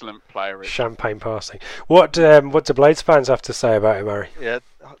excellent player. Champagne passing. What do Blades fans have to say about him, Murray? Yeah,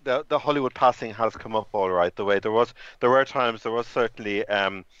 the Hollywood passing has come up all right. There were times there was certainly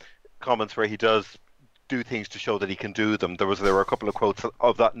comments where he does do things to show that he can do them. There were a couple of quotes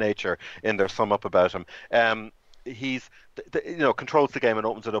of that nature in there, sum up about him. He's controls the game and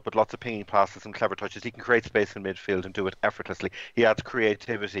opens it up with lots of pinging passes and clever touches. He can create space in midfield and do it effortlessly. He adds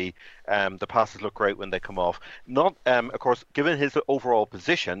creativity. The passes look great when they come off. Not, of course, given his overall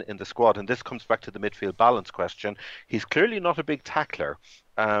position in the squad, and this comes back to the midfield balance question, he's clearly not a big tackler.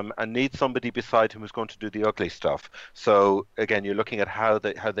 And needs somebody beside him who's going to do the ugly stuff. So again, you're looking at how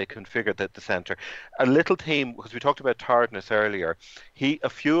they configure the centre. A little team, because we talked about tiredness earlier. A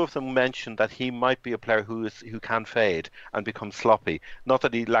few of them mentioned that he might be a player who can fade and become sloppy. Not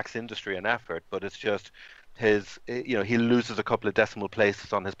that he lacks industry and effort, but it's just he loses a couple of decimal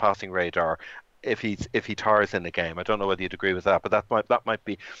places on his passing radar if he tires in the game. I don't know whether you'd agree with that, but that might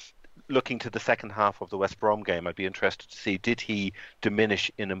be. Looking to the second half of the West Brom game, I'd be interested to see, did he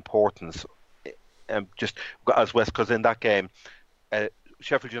diminish in importance just as West, because in that game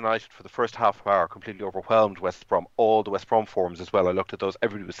Sheffield United for the first half hour completely overwhelmed West Brom, all the West Brom forums as well. I looked at those,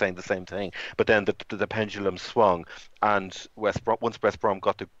 everybody was saying the same thing, but then the pendulum swung and once West Brom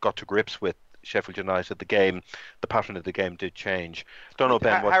got to grips with Sheffield United, the pattern of the game did change. Don't know,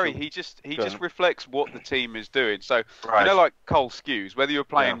 Ben. Harry, he just reflects what the team is doing. So like Cole Skews, whether you're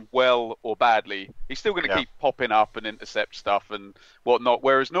playing well or badly, he's still going to keep popping up and intercept stuff and whatnot.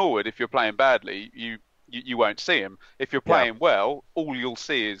 Whereas Norwood, if you're playing badly, you won't see him. If you're playing well, all you'll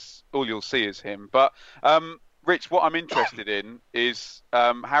see is him. But Rich, what I'm interested in is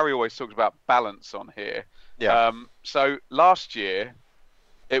Harry always talks about balance on here. Yeah. So last year,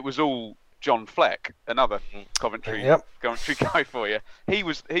 it was all John Fleck, another Coventry guy for you. He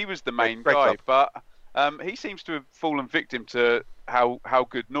was the main guy, but he seems to have fallen victim to how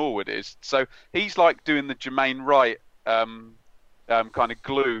good Norwood is. So he's like doing the Jermaine Wright kind of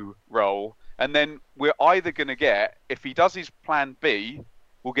glue role, and then we're either going to get, if he does his plan B,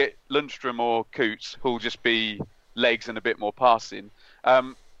 we'll get Lundstrom or Coots, who'll just be legs and a bit more passing.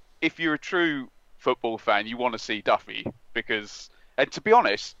 If you're a true football fan, you want to see Duffy because And to be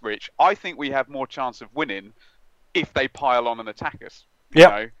honest, Rich, I think we have more chance of winning if they pile on and attack us.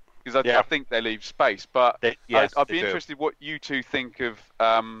 Yeah. Because I think they leave space. But I'd be interested what you two think of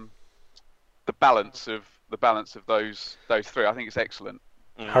the balance of those three. I think it's excellent.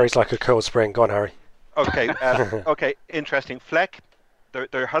 Harry's like a cold spring. Go on, Harry. Okay, okay, interesting. Fleck,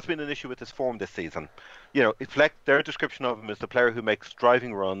 there has been an issue with his form this season. You know, Fleck, their description of him is the player who makes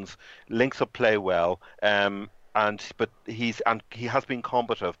driving runs, links up play well, but he has been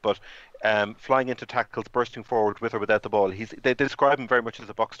combative, but flying into tackles, bursting forward with or without the ball. They describe him very much as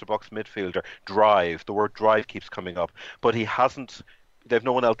a box-to-box midfielder. Drive, the word drive keeps coming up, but he hasn't. They've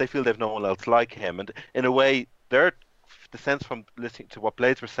no one else. They feel they've no one else like him, and in a way, the sense from listening to what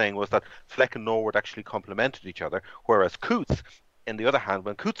Blades were saying was that Fleck and Norwood actually complemented each other, whereas Coots, on the other hand,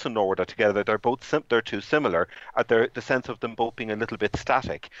 when Coots and Norwood are together, they're too similar at the sense of them both being a little bit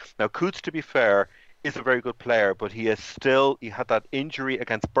static. Now, Coots, to be fair, is a very good player, but he had that injury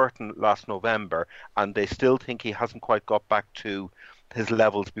against Burton last November, and they still think he hasn't quite got back to his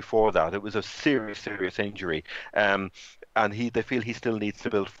levels before that. It was a serious injury. And they feel he still needs to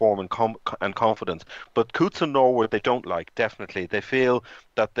build form and confidence. But Coots and Norwood they don't like, definitely. They feel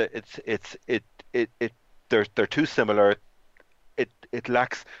that they're too similar. It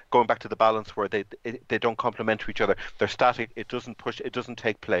lacks going back to the balance where they don't complement each other. They're static. It doesn't push. It doesn't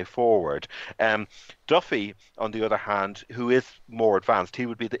take play forward. Duffy, on the other hand, who is more advanced, he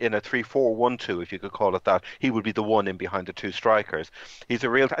would be in a 3-4-1-2, if you could call it that. He would be the one in behind the two strikers. He's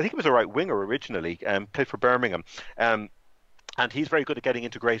I think he was a right winger originally. Played for Birmingham. And he's very good at getting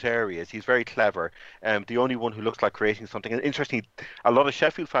into great areas. He's very clever. The only one who looks like creating something. And interestingly, a lot of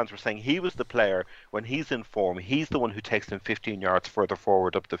Sheffield fans were saying he was the player, when he's in form, he's the one who takes them 15 yards further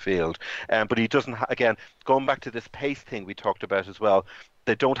forward up the field. But he doesn't, again, going back to this pace thing we talked about as well,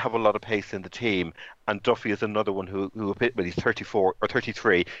 they don't have a lot of pace in the team. And Duffy is another one who he's 34 or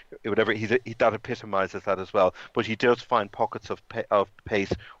 33, whatever, that epitomizes that as well. But he does find pockets of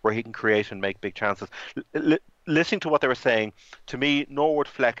pace where he can create and make big chances. Listening to what they were saying, to me, Norwood,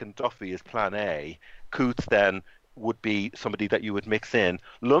 Fleck and Duffy is plan A. Coots then would be somebody that you would mix in.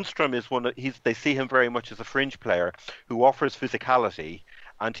 Lundstrom is they see him very much as a fringe player who offers physicality,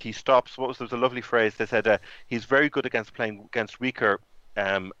 and he stops. There was a lovely phrase they said, he's very good playing against weaker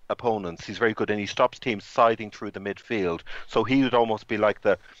opponents. He's very good, and he stops teams siding through the midfield. So he would almost be like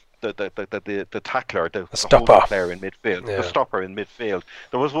the tackler, the stopper player in midfield, the stopper in midfield.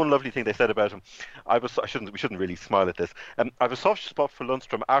 There was one lovely thing they said about him. We shouldn't really smile at this. I have a soft spot for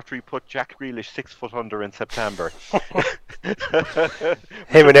Lundstrom after he put Jack Grealish 6 foot under in September.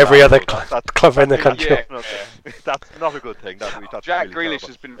 Him and every other club in the country. Yeah. That's not a good thing. Jack really Grealish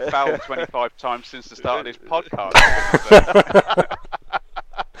has been fouled 25 times since the start of this podcast.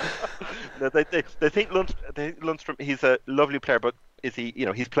 No, they think Lundstrom. He's a lovely player, but is he? You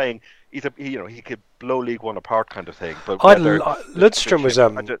know, he's playing. He could blow League One apart, kind of thing. But Lundstrom was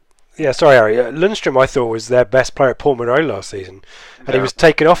sorry, Harry. Lundstrom, I thought, was their best player at Paul Monroe last season, and he was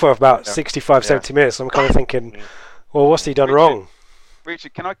taken off for about 65, 70 minutes. I'm kind of thinking, well, what's he done wrong?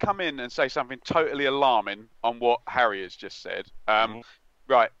 Richard, can I come in and say something totally alarming on what Harry has just said?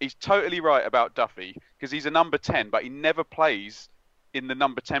 Right, he's totally right about Duffy because he's a number 10, but he never plays in the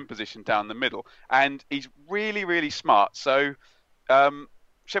number 10 position down the middle, and he's really, really smart. So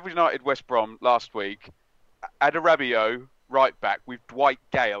Sheffield United West Brom last week, Adarabioyo right back with Dwight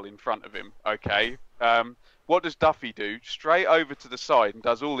Gale in front of him. Okay, what does Duffy do? Straight over to the side and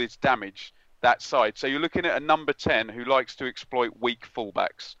does all his damage that side. So you're looking at a number 10 who likes to exploit weak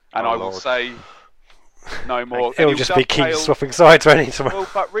fullbacks, and will say no more. He'll just be keep swapping sides when he's. Well,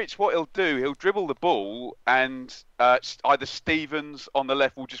 but Rich, what he'll do, he'll dribble the ball, and either Stevens on the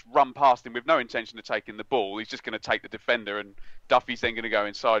left will just run past him with no intention of taking the ball. He's just going to take the defender, and Duffy's then going to go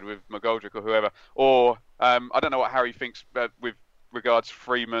inside with McGoldrick or whoever. Or I don't know what Harry thinks with regards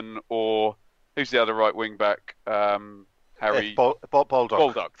Freeman, or who's the other right wing back? Harry Baldock.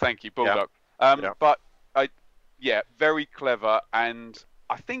 Baldock, thank you, Baldock. Yeah. But very clever, and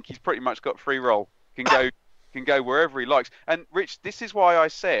I think he's pretty much got free roll. Can go wherever he likes. And Rich, this is why I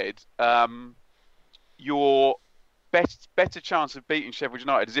said your better chance of beating Sheffield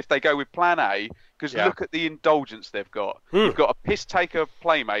United is if they go with Plan A, because look at the indulgence they've got. You've got a piss-taker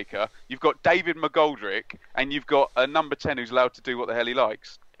playmaker, you've got David McGoldrick, and you've got a number 10 who's allowed to do what the hell he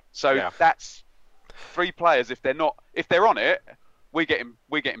likes. So that's 3 players. If they're on it, we're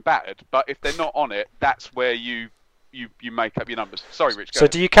getting battered. But if they're not on it, that's where you make up your numbers. Sorry, Rich. So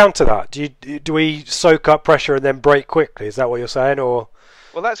do you counter that? Do we soak up pressure and then break quickly? Is that what you're saying, or?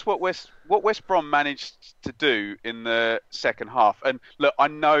 Well, that's what West Brom managed to do in the second half. And look, I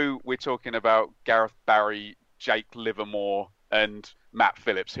know we're talking about Gareth Barry, Jake Livermore, and Matt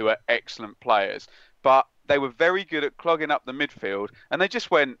Phillips, who are excellent players. But they were very good at clogging up the midfield, and they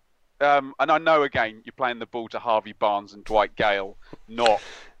just went. And I know, again, you're playing the ball to Harvey Barnes and Dwight Gale, not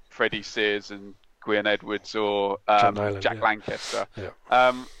Freddie Sears and Gwion Edwards or Jack Lancaster.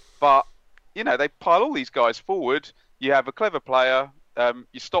 Yeah. But, they pile all these guys forward. You have a clever player.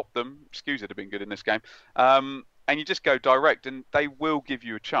 You stop them. Excuse it have been good in this game. And you just go direct, and they will give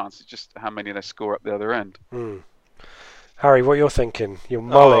you a chance. It's just how many they score up the other end. Harry, what you're thinking? You're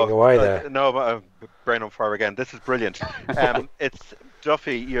mulling away there. No, brain on fire again. This is brilliant. It's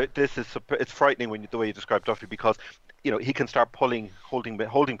Duffy. It's frightening the way you describe Duffy, because he can start holding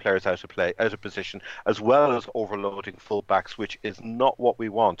players out of position, as well as overloading fullbacks, which is not what we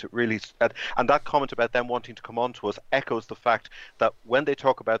want. It really, and that comment about them wanting to come on to us echoes the fact that when they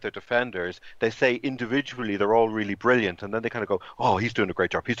talk about their defenders, they say individually they're all really brilliant, and then they kind of go, "Oh, he's doing a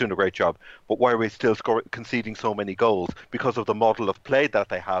great job. He's doing a great job." But why are we still conceding so many goals? Because of the model of play that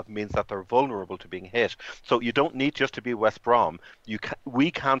they have means that they're vulnerable to being hit. So you don't need just to be West Brom.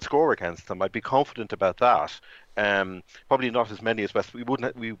 We can score against them. I'd be confident about that. Probably not as many as West. We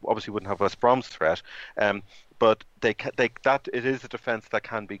obviously wouldn't have West Brom's threat, but that it is a defence that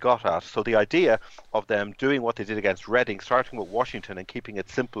can be got at. So the idea of them doing what they did against Reading, starting with Washington and keeping it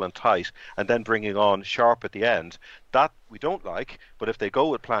simple and tight, and then bringing on Sharp at the end, that we don't like. But if they go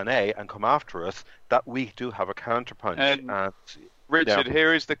with Plan A and come after us, that we do have a counterpunch. And Richard,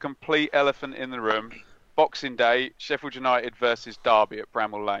 here is the complete elephant in the room: Boxing Day, Sheffield United versus Derby at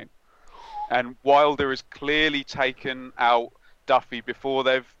Bramall Lane. And Wilder has clearly taken out Duffy before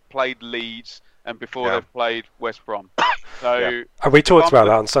they've played Leeds and before they've played West Brom. So and we talked about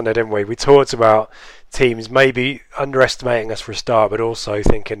that on Sunday, didn't we? We talked about teams maybe underestimating us for a start, but also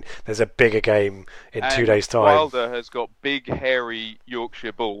thinking there's a bigger game in 2 days' time. Wilder has got big, hairy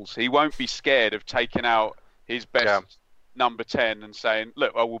Yorkshire bulls. He won't be scared of taking out his best number 10 and saying,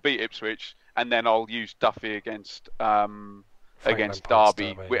 "Look, we'll beat Ipswich, and then I'll use Duffy against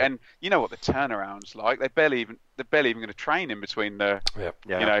Derby." And you know what the turnaround's like. They're barely even going to train in between the. If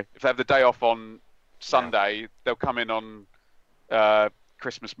they have the day off on Sunday, they'll come in on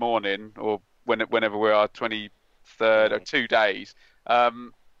Christmas morning or whenever we are 23rd or 2 days.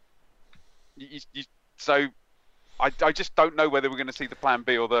 So I just don't know whether we're going to see the Plan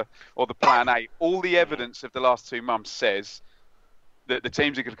B or the Plan A. All the evidence of the last 2 months says that the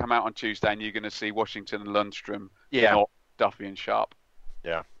teams are going to come out on Tuesday, and you're going to see Washington and Lundstrom, not Duffy and Sharp.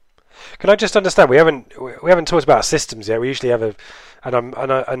 Yeah. Can I just understand? We haven't talked about systems yet. We usually have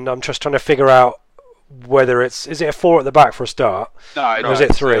I'm just trying to figure out whether is it a 4 at the back for a start? No, or is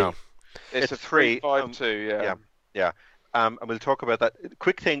it 3? No. It's a 3-5-2. Yeah. And we'll talk about that.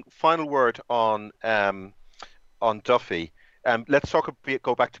 Quick thing. Final word on Duffy. Let's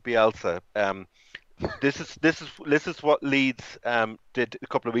go back to Bielsa. This is what Leeds did a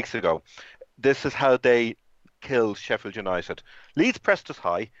couple of weeks ago. This is how they killed Sheffield United. Leeds pressed us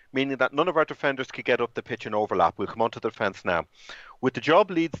high, meaning that none of our defenders could get up the pitch and overlap. We'll come on to the defence now. With the job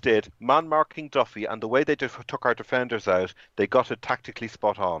Leeds did, man-marking Duffy, and the way they took our defenders out, they got it tactically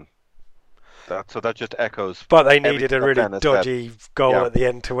spot on. So that just echoes. But they needed a really dodgy goal at the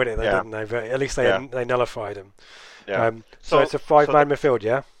end to win it, didn't they? But at least they nullified him. Yeah. So it's a 5-man midfield,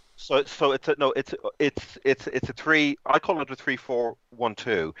 yeah. So it's a 3. I call it a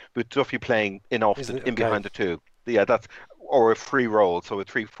 3-4-1-2 with Duffy playing in behind the 2. Yeah, or a free roll, so a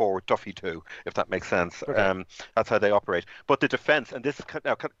 3-4 Duffy 2, if that makes sense. Okay. That's how they operate. But the defence, and this is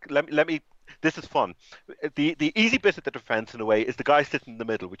let me. This is fun. The easy bit of the defence, in a way, is the guy sitting in the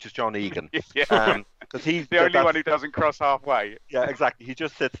middle, which is John Egan. Because he's the only one who doesn't cross halfway. Yeah, exactly. He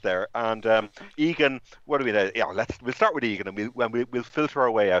just sits there. And Egan, what do we know? Yeah, we'll start with Egan, and we'll filter our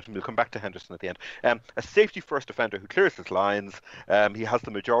way out, and we'll come back to Henderson at the end. A safety-first defender who clears his lines. He has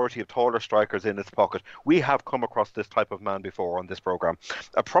the majority of taller strikers in his pocket. We have come across this type of man before on this programme.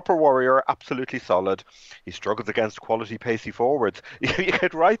 A proper warrior, absolutely solid. He struggles against quality, pacey forwards. You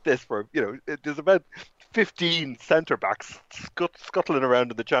could write this for, there's about 15 centre-backs scuttling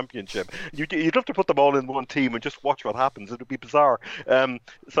around in the Championship. You'd love to put them all in one team and just watch what happens. It would be bizarre.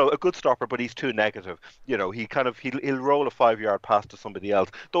 So a good stopper, but he's too negative. He'll roll a 5-yard pass to somebody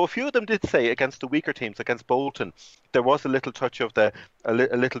else. Though a few of them did say against the weaker teams, against Bolton, there was a little touch of the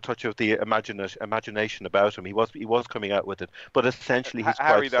imagination about him. He was coming out with it, but essentially he's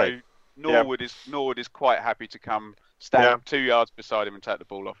Harry, quite safe. Norwood is quite happy to come stand 2 yards beside him and take the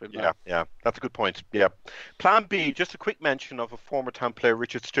ball off him. Yeah, that's a good point. Yeah. Plan B, just a quick mention of a former Town player,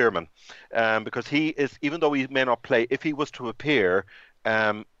 Richard Stearman, because he is, even though he may not play, if he was to appear,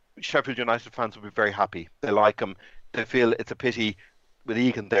 Sheffield United fans would be very happy. They like him. They feel it's a pity with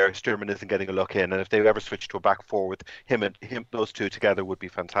Egan there, Sturman isn't getting a look in, and if they ever switch to a back four with him, those two together would be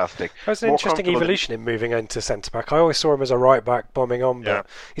fantastic. That's an interesting evolution in moving into centre back. I always saw him as a right back bombing on, but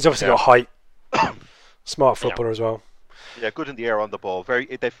he's obviously got height. Smart footballer as well. Yeah, good in the air on the ball.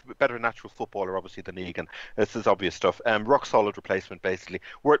 They're better natural footballer, obviously, than Egan. This is obvious stuff. Rock solid replacement, basically.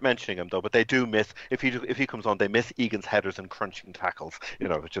 Worth mentioning him though, but they do miss if he comes on. They miss Egan's headers and crunching tackles.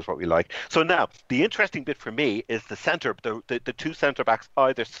 Which is what we like. So now the interesting bit for me is the two centre backs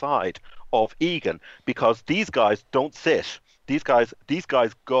either side of Egan, because these guys don't sit. These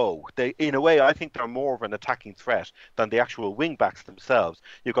guys go. They, in a way, I think they're more of an attacking threat than the actual wing backs themselves.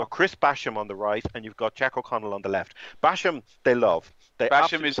 You've got Chris Basham on the right, and you've got Jack O'Connell on the left. Basham, they love.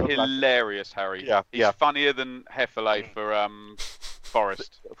 Basham is hilarious, Harry. He's funnier than Hefele for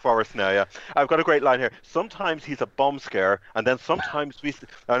Forest. Forest now, yeah. I've got a great line here. Sometimes he's a bomb scare, and then sometimes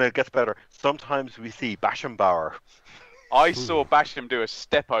and it gets better. Sometimes we see Basham Bauer. I saw Basham do a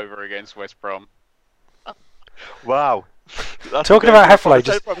step over against West Brom. Wow. That's talking about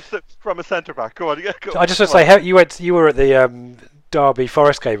Hefele, from a centre back. Go on. I just want to say, you were at the Derby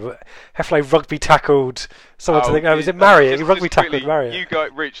Forest game. Hefele rugby tackled someone to the. Was it Marriott? He rugby tackled Marriott.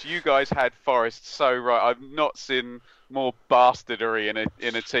 You guys had Forest so right. I've not seen more bastardery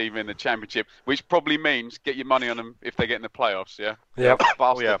in a team in the Championship, which probably means get your money on them if they get in the playoffs. Yeah. Yeah.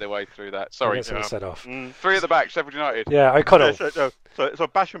 Bastard their way through that. Sorry. Set off. Three at the back, Sheffield United. Yeah, O'Connell. So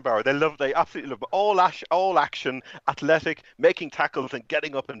Basham Bauer, they absolutely love all action, athletic, making tackles and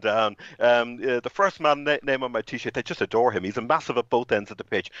getting up and down. The first man name on my t-shirt, they just adore him. He's a massive at both ends of the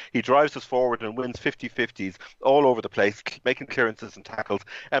pitch. He drives us forward and wins 50-50s all over the place, making clearances and tackles.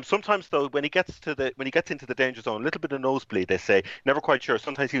 Sometimes though, when he gets into the danger zone, a little bit of nosebleed, they say, never quite sure.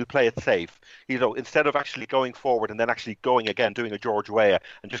 Sometimes he'll play it safe. Instead of actually going forward and then actually going again, doing a George Weah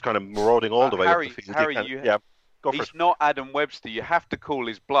and just kind of marauding all the way up the field. Harry, he's not Adam Webster. You have to call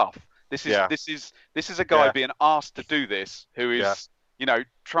his bluff. This is a guy being asked to do this, who is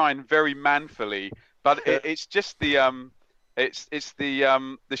trying very manfully. But it's just the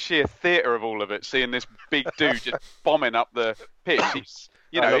the sheer theatre of all of it. Seeing this big dude just bombing up the pitch.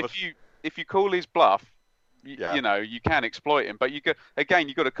 If you call his bluff, you can exploit him. But you've got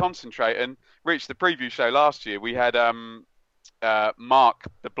to concentrate. And Rich, the preview show last year, we had Mark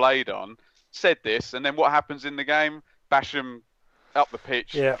the Blade on. Said this, and then what happens in the game? Basham up the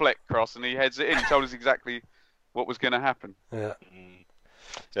pitch, fleck cross, and he heads it in. He told us exactly what was going to happen. Yeah.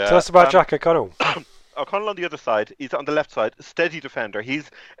 Tell us about Jack O'Connell. O'Connell on the other side, he's on the left side, steady defender. He's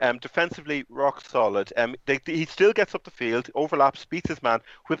defensively rock solid. He still gets up the field, overlaps, beats his man,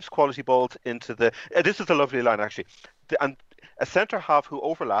 whips quality balls into the. This is a lovely line actually. And a centre half who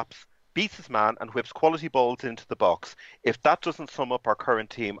overlaps, beats his man and whips quality balls into the box. If that doesn't sum up our current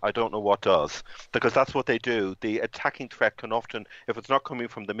team, I don't know what does, because that's what they do. The attacking threat can often, if it's not coming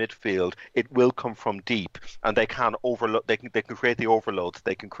from the midfield, it will come from deep, and they can overload. They can create the overloads.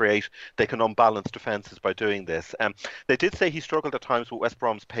 They can unbalance defenses by doing this. They did say he struggled at times with West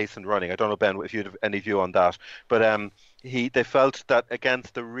Brom's pace and running. I don't know, Ben, if you have any view on that, but they felt that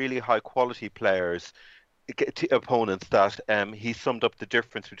against the really high quality players, opponents, that he summed up the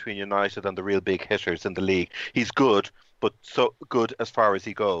difference between United and the real big hitters in the league. He's good, but so good as far as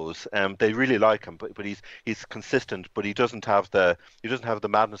he goes. They really like him, but he's consistent. But he doesn't have the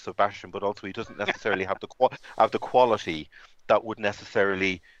madness of Basham, but also he doesn't necessarily have the quality that would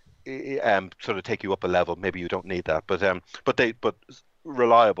necessarily sort of take you up a level. Maybe you don't need that, but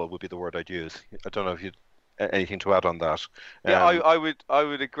reliable would be the word I'd use. I don't know if you. Anything to add on that? Yeah, I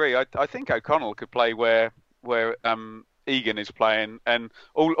would agree. I think O'Connell could play where Egan is playing, and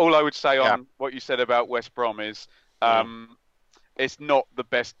all I would say on what you said about West Brom is it's not the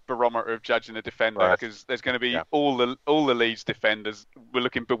best barometer of judging a defender, because there's going to be all the Leeds defenders were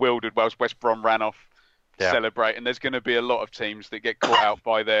looking bewildered whilst West Brom ran off celebrating. There's going to be a lot of teams that get caught out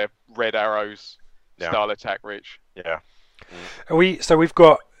by their red arrows style attack, Rich. Yeah. We've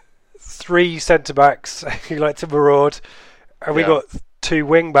got 3 centre backs who like to maraud, and we got 2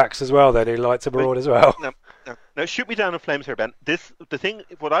 wing backs as well then who like to maraud as well. Now shoot me down in flames here, Ben. The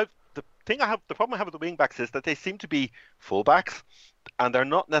problem I have with the wing backs is that they seem to be full backs, and they're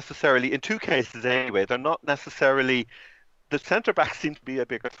not necessarily, in 2 cases anyway, they're not necessarily. The centre backs seem to be a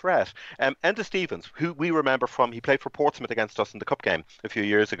bigger threat. Enda Stevens, who we remember he played for Portsmouth against us in the Cup game a few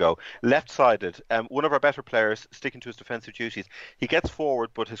years ago, left-sided, one of our better players, sticking to his defensive duties. He gets forward,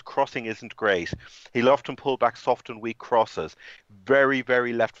 but his crossing isn't great. He'll often pull back soft and weak crosses. Very,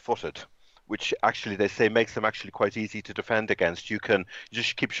 very left-footed. which actually they say makes them actually quite easy to defend against. You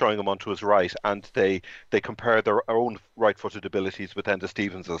just keep showing him onto his right, and they compare their own right-footed abilities with Enda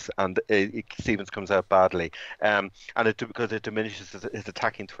Stevens's, and Stevens comes out badly, because it diminishes his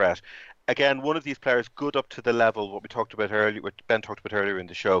attacking threat. Again, one of these players good up to the level what Ben talked about earlier in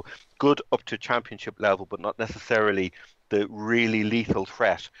the show, good up to championship level, but not necessarily the really lethal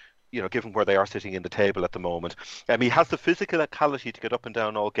threat, given where they are sitting in the table at the moment. He has the physicality to get up and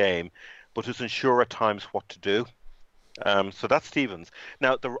down all game, but is unsure at times what to do. So that's Stevens.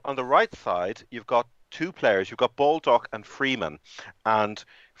 Now, on the right side, you've got two players. You've got Baldock and Freeman. And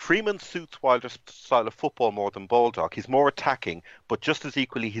Freeman suits Wilder's style of football more than Baldock. He's more attacking, but just as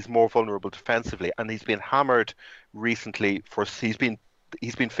equally, he's more vulnerable defensively. And he's been hammered recently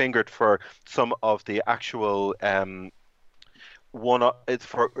he's been fingered for some of the actual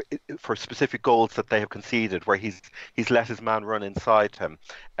for specific goals that they have conceded, where he's let his man run inside him.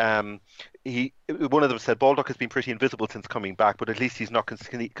 One of them said Baldock has been pretty invisible since coming back, but at least he's not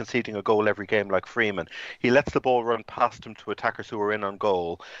conceding a goal every game like Freeman. He lets the ball run past him to attackers who are in on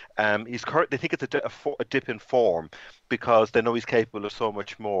goal. They think it's a dip in form because they know he's capable of so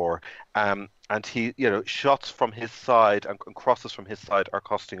much more. And he, shots from his side and crosses from his side are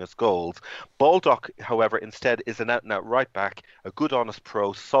costing us goals. Baldock, however, instead is an out-and-out right back, a good, honest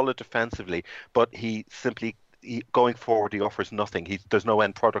pro, solid defensively, but going forward, he offers nothing. There's no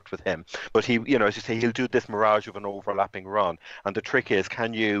end product with him. But he, as you say, he'll do this mirage of an overlapping run. And the trick is,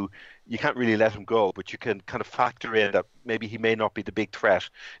 you can't really let him go, but you can kind of factor in that maybe he may not be the big threat,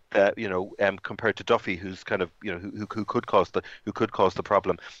 compared to Duffy, who's kind of, who could cause the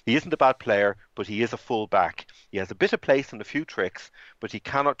problem. He isn't a bad player, but he is a full back. He has a bit of pace and a few tricks, but he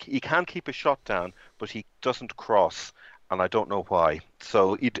can keep a shot down, but he doesn't cross. And I don't know why.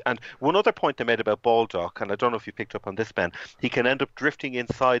 And one other point they made about Baldock, and I don't know if you picked up on this, Ben, he can end up drifting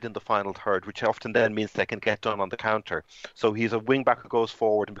inside in the final third, which often then means they can get done on the counter. So he's a wing back who goes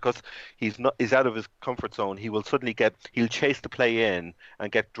forward, and because he's out of his comfort zone, he'll chase the play in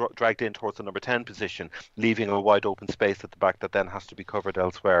and get dragged in towards the number 10 position, leaving a wide open space at the back that then has to be covered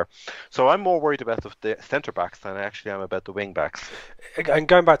elsewhere. So I'm more worried about the centre backs than I actually am about the wing backs. And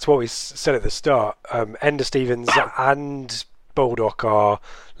going back to what we said at the start, Enda Stevens and Baldock are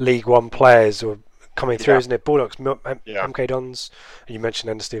League One players or coming through, isn't it? Baldock's MK Dons, and you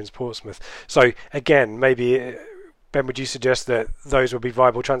mentioned Enda Stevens Portsmouth. So again, maybe Ben, would you suggest that those would be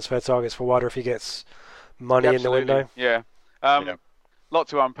viable transfer targets for Wilder if he gets money in the window? Yeah. Lot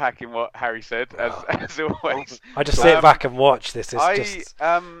to unpack in what Harry said, as always. I just sit back and watch this.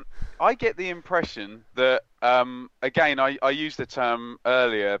 I get the impression that again, I used the term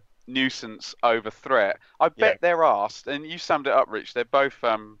earlier, nuisance over threat. I bet they're asked, and you summed it up, Rich. They're both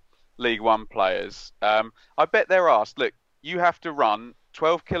League One players. I bet they're asked, look, you have to run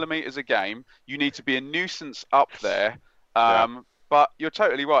 12 kilometres a game. You need to be a nuisance up there. But you're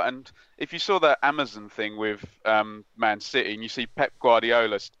totally right. And if you saw that Amazon thing with Man City, and you see Pep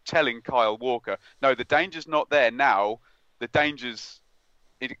Guardiola telling Kyle Walker, no, the danger's not there now. The danger's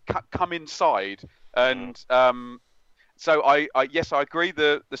come inside. And so I agree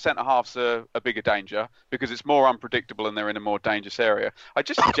the centre halves are a bigger danger because it's more unpredictable and they're in a more dangerous area. I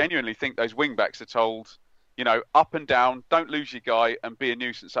just genuinely think those wing backs are told, up and down, don't lose your guy and be a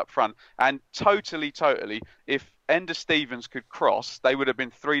nuisance up front. And totally, if Enda Stevens could cross, they would have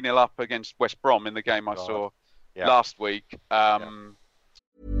been 3-0 up against West Brom in the game I saw last week.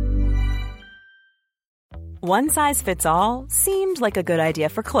 One size fits all seemed like a good idea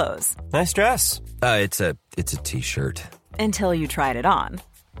for clothes. Nice dress. It's a t-shirt. Until you tried it on.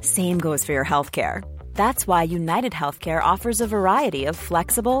 Same goes for your healthcare. That's why United Healthcare offers a variety of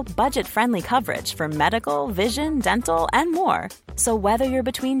flexible, budget-friendly coverage for medical, vision, dental, and more. So whether you're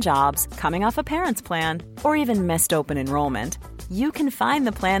between jobs, coming off a parent's plan, or even missed open enrollment, you can find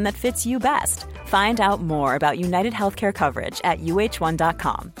the plan that fits you best. Find out more about United Healthcare coverage at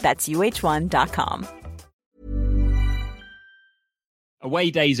uh1.com. That's uh1.com.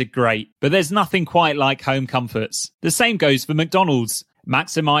 Away days are great, but there's nothing quite like home comforts. The same goes for McDonald's.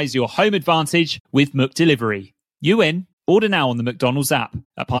 Maximise your home advantage with McDelivery. You in? Order now on the McDonald's app.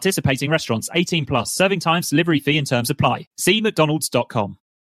 At participating restaurants, 18 plus, serving times, delivery fee and terms apply. See mcdonalds.com.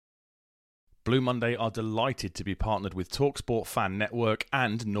 Blue Monday are delighted to be partnered with TalkSport Fan Network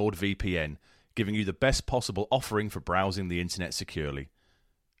and NordVPN, giving you the best possible offering for browsing the internet securely.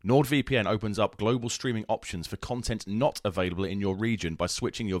 NordVPN opens up global streaming options for content not available in your region by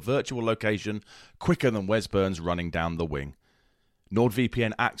switching your virtual location quicker than Wes Burns running down the wing.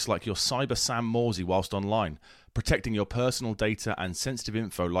 NordVPN acts like your cyber Sam Morsey whilst online, protecting your personal data and sensitive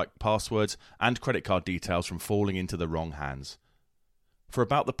info like passwords and credit card details from falling into the wrong hands. For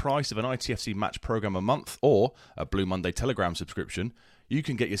about the price of an ITFC match program a month or a Blue Monday Telegram subscription, you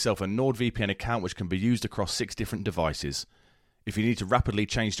can get yourself a NordVPN account which can be used across 6 different devices. If you need to rapidly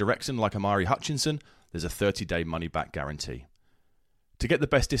change direction like Amari Hutchinson, there's a 30-day money-back guarantee. To get the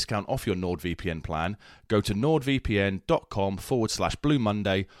best discount off your NordVPN plan, go to nordvpn.com/Blue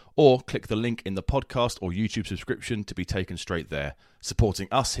Monday or click the link in the podcast or YouTube subscription to be taken straight there, supporting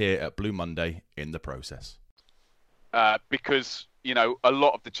us here at Blue Monday in the process. Because, a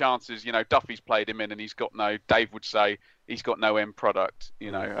lot of the chances, Duffy's played him in and Dave would say he's got no end product.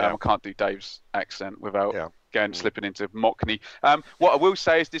 I can't do Dave's accent without slipping into Mockney. What I will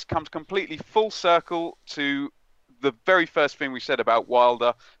say is this comes completely full circle to the very first thing we said about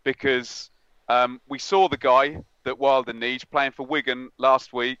Wilder, because we saw the guy that Wilder needs playing for Wigan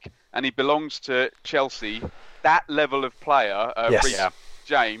last week, and he belongs to Chelsea. That level of player, Reece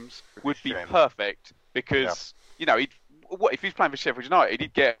James, would be perfect because, if he's playing for Sheffield United,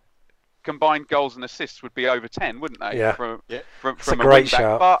 he'd get combined goals and assists would be over 10, wouldn't they? Yeah. From a great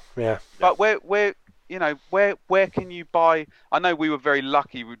shout. But where can you buy? I know we were very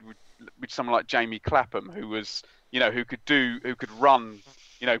lucky with someone like Jamie Clapham, who was, who could run,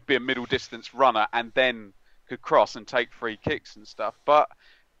 be a middle distance runner and then could cross and take free kicks and stuff. But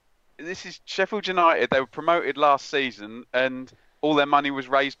this is Sheffield United. They were promoted last season and all their money was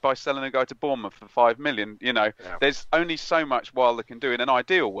raised by selling a guy to Bournemouth for $5 million. There's only so much Wilder can do. In an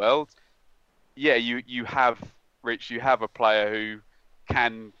ideal world, you have, Rich, you have a player who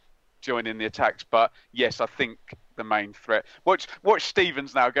can join in the attacks. But yes, I think the main threat. Watch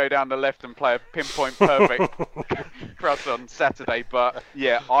Stevens now go down the left and play a pinpoint perfect cross on Saturday. But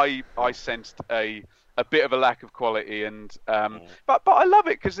I sensed a bit of a lack of quality, and but I love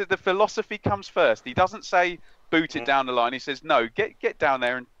it because the philosophy comes first. He doesn't say boot it down the line. He says no, get down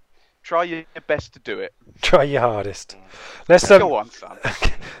there and try your best to do it. Try your hardest. Let's go on, son.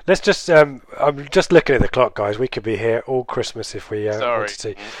 Let's just. I'm just looking at the clock, guys. We could be here all Christmas if we wanted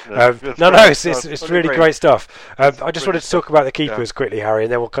to. It's really great stuff. I just wanted to talk about the keepers quickly, Harry,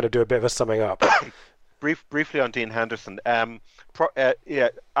 and then we'll kind of do a bit of a summing up. Briefly on Dean Henderson.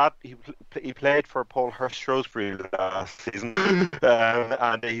 He played for Paul Hurst Shrewsbury last season,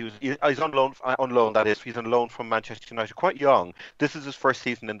 and he's on loan. That is, he's on loan from Manchester United. Quite young. This is his first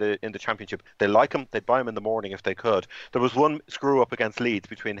season in the Championship. They like him. They'd buy him in the morning if they could. There was one screw up against Leeds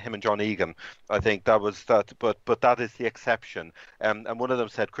between him and John Egan. I think that was that. But that is the exception. And one of them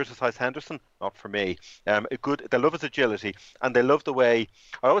said, criticise Henderson, not for me. They love his agility, and they love the way.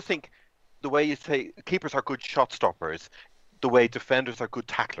 I always think. The way you say keepers are good shot stoppers, the way defenders are good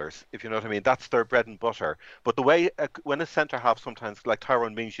tacklers, if you know what I mean. That's their bread and butter. But the way when a centre-half sometimes, like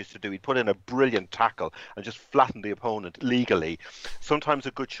Tyrone Mings used to do, he'd put in a brilliant tackle and just flatten the opponent legally. Sometimes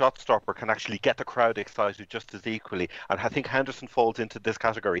a good shot stopper can actually get the crowd excited just as equally. And I think Henderson falls into this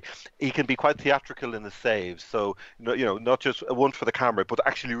category. He can be quite theatrical in his saves. So, not just one for the camera, but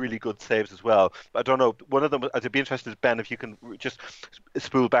actually really good saves as well. I don't know. One of them, I'd be interested, Ben, if you can just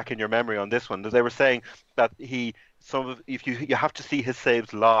spool back in your memory on this one. They were saying that you have to see his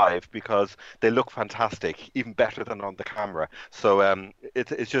saves live because they look fantastic, even better than on the camera. So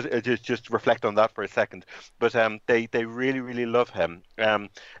it's just reflect on that for a second. But they really, really love him.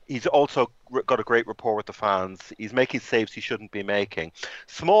 He's also got a great rapport with the fans. He's making saves he shouldn't be making.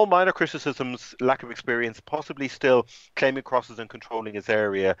 Small minor criticisms, lack of experience, possibly still claiming crosses and controlling his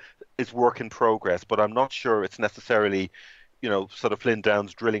area is work in progress. But I'm not sure it's necessarily sort of Flynn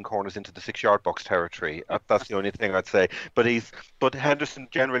Downs drilling corners into the 6-yard box territory. That's the only thing I'd say. But Henderson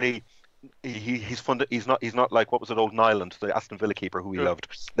generally, he's fun. He's not like, what was it, old Nyland, the Aston Villa keeper who we loved.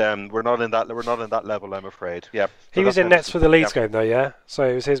 We're not in that level, I'm afraid. Yeah. He was in nets for the Leeds game though, yeah. So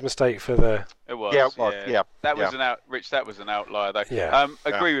it was his mistake for the. It was. Yeah, it was. Yeah. That was Rich. That was an outlier though. Yeah.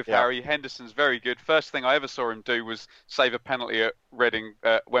 Agree with Harry. Henderson's very good. First thing I ever saw him do was save a penalty at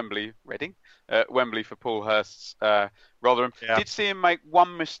Wembley for Paul Hurst's Rotherham. Yeah. Did see him make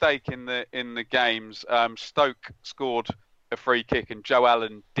one mistake in the games. Stoke scored a free kick and Joe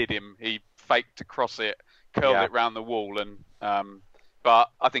Allen did him. He faked to cross it, curled it round the wall, and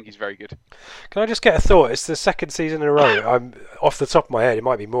but I think he's very good. Can I just get a thought? It's the second season in a row. I'm off the top of my head. It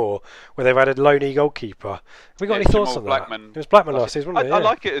might be more where they've added Loaney goalkeeper. Have we got any thoughts on Blackman. That? It was Blackman last season, wasn't it? I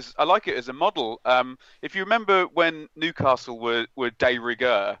like it as a model. If you remember when Newcastle were de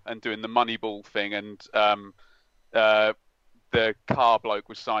rigueur and doing the Moneyball thing, and the car bloke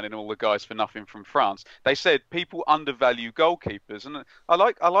was signing all the guys for nothing from France. They said people undervalue goalkeepers, and I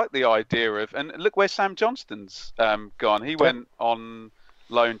like the idea of. And look where Sam Johnston's gone. He went on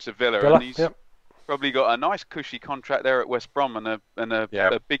loan to Villa, and Probably got a nice cushy contract there at West Brom and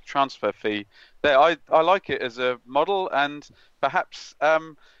a big transfer fee. There, I like it as a model, and perhaps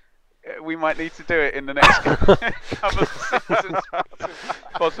we might need to do it in the next couple of seasons,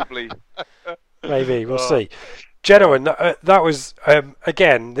 possibly. Maybe we'll see. Gentlemen, that was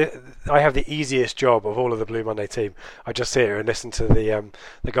again. I have the easiest job of all of the Blue Monday team. I just sit here and listen to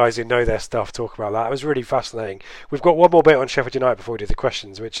the guys who know their stuff talk about that. It was really fascinating. We've got one more bit on Sheffield United before we do the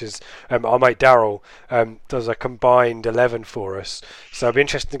questions, which is our mate Daryl does a combined 11 for us. So I'd be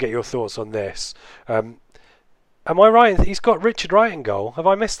interested to get your thoughts on this. Am I right? He's got Richard Wright in goal. Have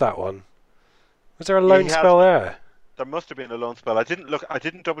I missed that one? Was there a loan spell there? There must have been a loan spell. I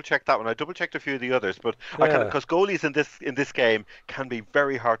didn't double check that one. I double checked a few of the others, but because goalies in this game can be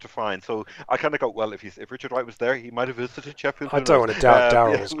very hard to find. So I kind of go, well, if Richard Wright was there, he might have visited Sheffield. I don't want to doubt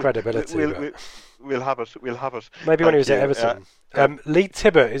Daryl's credibility. We'll have it. We'll have it. Maybe when he was at Everton. Lee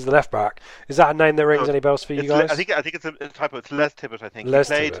Tibbett is the left back. Is that a name that rings any bells for you guys? I think it's a typo. It's Les Tibbett. I think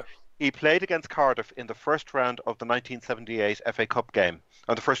he played against Cardiff in the first round of the 1978 FA Cup game.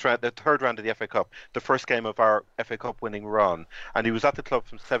 On the third round of the FA Cup, the first game of our FA Cup winning run, and he was at the club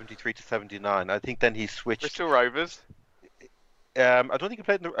from 73 to 79. I think then he switched. Bristol Rovers. I don't think he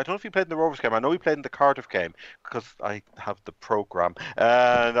played. I don't know if he played in the Rovers game. I know he played in the Cardiff game because I have the program.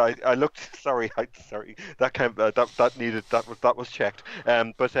 And I looked. Sorry. That came. That was checked.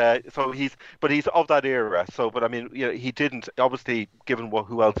 So he's of that era. So, but I mean, he didn't obviously, given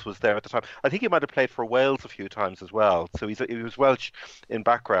who else was there at the time. I think he might have played for Wales a few times as well. So he was Welsh in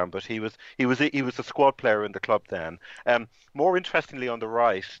background, but he was a squad player in the club then. More interestingly, on the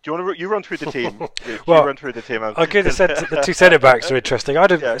right, do you want to run through the team? Well, run through the team. I could have said the two centre backs are interesting.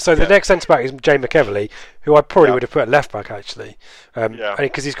 The next centre back is Jay McEverley, who I probably would have put at left back actually,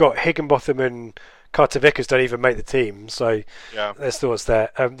 because he's got Higginbotham and Carter Vickers don't even make the team. So there's thoughts there.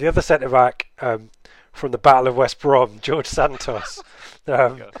 The other centre back from the Battle of West Brom, George Santos,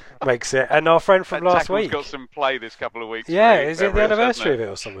 makes it, and our friend from last week got some play this couple of weeks. Yeah, is it the anniversary of it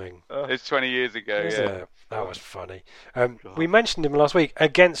or something? It's 20 years ago. It? That was funny. We mentioned him last week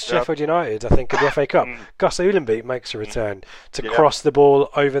against Sheffield United, I think, in the FA Cup. Gus Uhlenbeek makes a return to cross the ball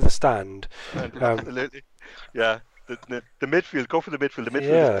over the stand. Absolutely. Yeah. The midfield, go for the midfield. The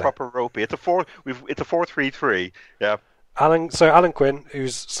midfield is proper ropey. It's a 4-3-3. Yeah. Alan Quinn,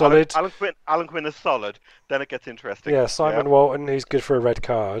 who's solid. Alan Quinn is solid. Then it gets interesting. Yeah, Simon Walton, who's good for a red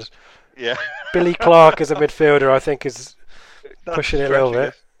card. Yeah. Billy Clark as a midfielder, I think, is pushing it a little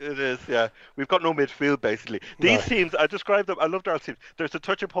bit. It is, yeah. We've got no midfield, basically. These teams, I describe them, I love Daryl's teams. There's a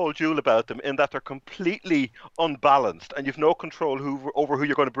touch of Paul Jewell about them in that they're completely unbalanced and you've no control over who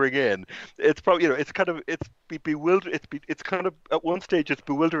you're going to bring in. It's probably, it's kind of at one stage it's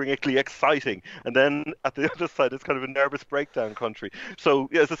bewilderingly exciting, and then at the other side it's kind of a nervous breakdown country. So,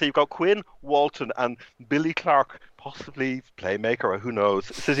 as I say, you've got Quinn, Walton and Billy Clark, possibly playmaker or who knows,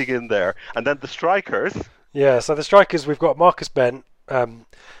 sitting in there. And then the strikers. Yeah, so the strikers, we've got Marcus Bent,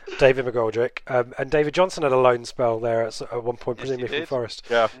 David McGoldrick, and David Johnson had a loan spell there at one point, presumably from Forest.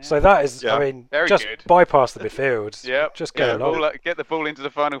 Yeah. So that is, I mean, very just good. Bypass the midfield. Yeah. Just go along. Get the ball into the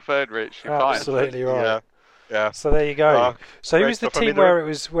final third, Rich. You're absolutely fine. right. Yeah. So there you go. So who was the team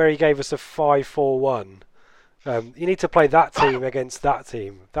where he gave us a 5-4-1? You need to play that team against that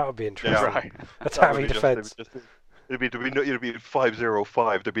team. That would be interesting. Yeah, right. Attacking defence. It'd be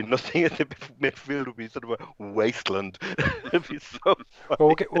 5-0-5. There'd be nothing in the midfield. It'd be sort of a wasteland. It'd be so funny.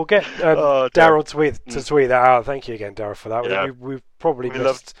 Well, we'll get Daryl to tweet that out. Thank you again, Daryl, for that. Yeah. We've probably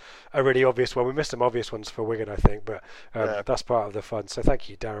missed a really obvious one. We missed some obvious ones for Wigan, I think, but that's part of the fun. So thank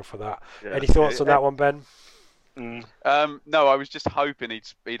you, Daryl, for that. Yeah. Any thoughts on that one, Ben? No, I was just hoping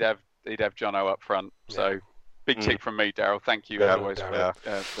he'd have Jono up front. So big tick from me, Daryl. Thank you as always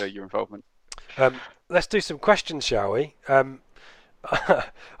for your involvement. Let's do some questions, shall we?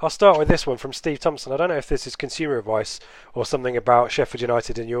 I'll start with this one from Steve Thompson. I don't know if this is consumer advice or something about Sheffield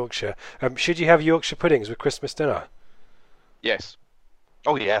United in Yorkshire. Should you have Yorkshire puddings with Christmas dinner? Yes.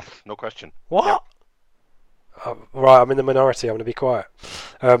 Oh, yes. No question. What? Yep. Right, I'm in the minority. I'm going to be quiet.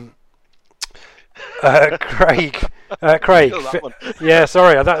 Craig. Yeah,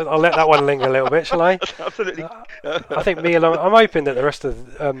 sorry. I'll let that one linger a little bit, shall I? Absolutely. I think I'm hoping that the rest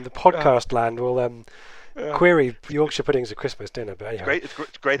of the podcast land will query Yorkshire puddings at Christmas dinner. But anyhow.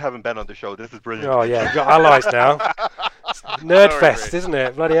 It's great having Ben on the show. This is brilliant. Oh yeah, you've got allies now. It's Nerdfest, isn't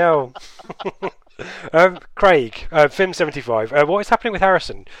it? Bloody hell. Craig, Fim75. What is happening with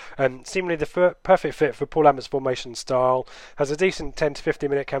Harrison? Seemingly the perfect fit for Paul Lambert's formation style. Has a decent 10 to 15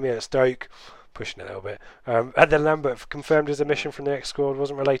 minute cameo at Stoke. Pushing it a little bit. And then Lambert confirmed his omission from the X squad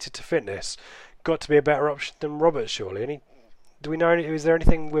wasn't related to fitness. Got to be a better option than Roberts, surely. Any Do we know? Is there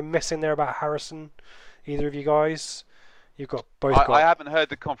anything we're missing there about Harrison? Either of you guys? You've got both. I haven't heard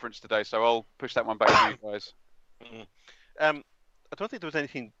the conference today, so I'll push that one back to you guys. I don't think there was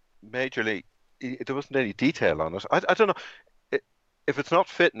anything majorly. There wasn't any detail on it. I don't know. If it's not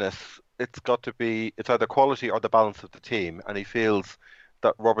fitness, it's got to be. It's either quality or the balance of the team, and he feels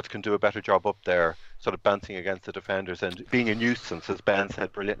that Roberts can do a better job up there, sort of bouncing against the defenders and being a nuisance, as Ben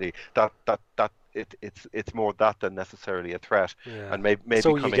said brilliantly. It's more that than necessarily a threat. Yeah. And maybe that's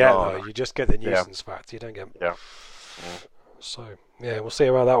all coming you get, on. though. You just get the nuisance fact. You don't get. Yeah. So we'll see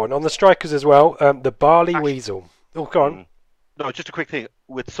about that one. On the strikers as well, the Barley Weasel. Oh, go on. No, just a quick thing.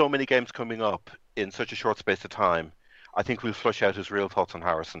 With so many games coming up in such a short space of time, I think we'll flush out his real thoughts on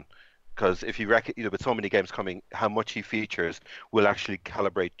Harrison. Because if you reckon, with so many games coming, how much he features will actually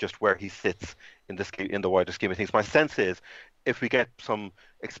calibrate just where he sits in the wider scheme of things. My sense is, if we get some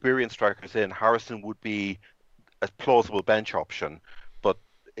experienced strikers in, Harrison would be a plausible bench option, but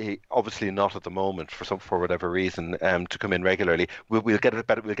obviously not at the moment for whatever reason. To come in regularly, we'll get a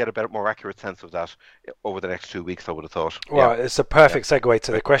better, more accurate sense of that over the next 2 weeks, I would have thought. Well, it's a perfect segue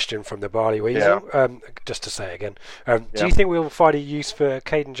to the question from the Barley Weasel. Just to say it again, do you think we'll find a use for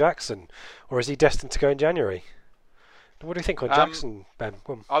Caden Jackson, or is he destined to go in January? What do you think on Jackson, Ben?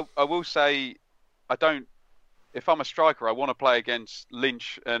 I will say, I don't. If I'm a striker, I want to play against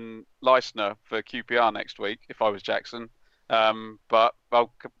Lynch and Leistner for QPR next week. If I was Jackson. But what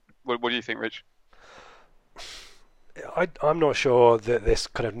do you think, Rich? I'm not sure that this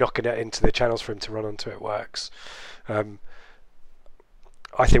kind of knocking it into the channels for him to run onto it works. I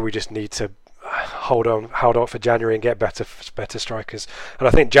think we just need to hold on for January and get better strikers. And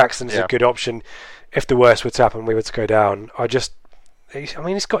I think Jackson's a good option if the worst were to happen, we were to go down. I guess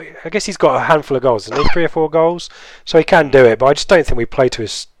he's got a handful of goals, isn't he? 3 or 4 goals, so he can do it. But I just don't think we play to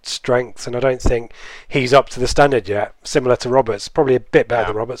his strengths, and I don't think he's up to the standard yet. Similar to Roberts, probably a bit better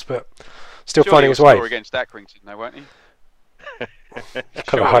than Roberts, but still finding his way. Sure, against Accrington, though, won't he?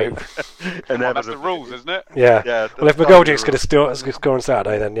 Kind of hope. And that's the rules, isn't it? Yeah. Well, if McGoldrick's going to score on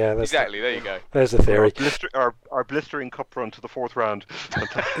Saturday, then exactly. There you go. There's the theory. Our blistering cup run to the 4th round.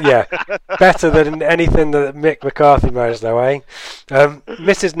 Yeah, better than anything that Mick McCarthy managed, though, eh?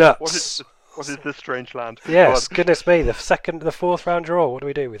 Mrs. Nuts. What is this strange land? Yes, goodness me, the 4th round draw. What do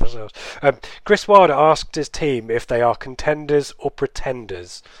we do with ourselves? Chris Wilder asked his team if they are contenders or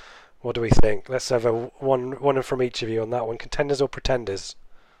pretenders. What do we think? Let's have one from each of you on that one. Contenders or pretenders?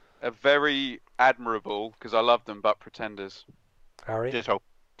 A very admirable, because I love them, but pretenders. Harry? Ditto.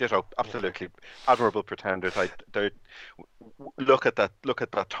 Absolutely. Admirable pretenders. Look at that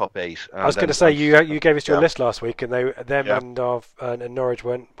top 8. I was going to say, you gave us your list last week, and and Norwich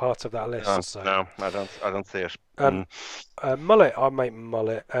weren't part of that list. No, I don't see it. Mullet, our mate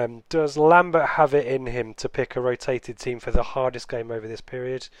Mullet. Does Lambert have it in him to pick a rotated team for the hardest game over this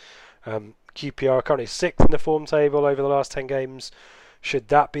period? QPR currently 6th in the form table over the last 10 games. Should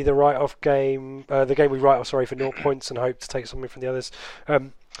that be the write-off game? The game we write off, for 0 points and hope to take something from the others.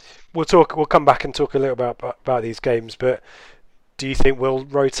 We'll come back and talk a little about these games. But do you think we'll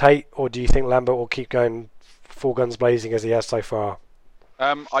rotate, or do you think Lambert will keep going full guns blazing as he has so far?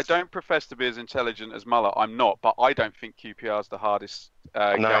 I don't profess to be as intelligent as Muller. I'm not, but I don't think QPR is the hardest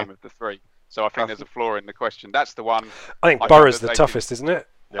game of the 3. So I think there's a flaw in the question. That's the one. I think Borough's the toughest, isn't it?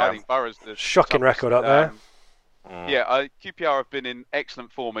 Yeah. I think Borough's the shocking toughest record up there. Yeah, QPR have been in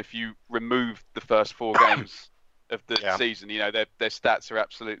excellent form if you remove the first 4 games of the season. You know, their stats are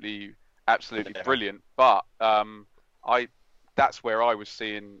absolutely brilliant. But that's where I was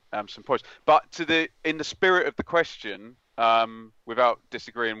seeing some points. But in the spirit of the question, without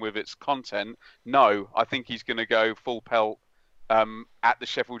disagreeing with its content, no, I think he's going to go full pelt at the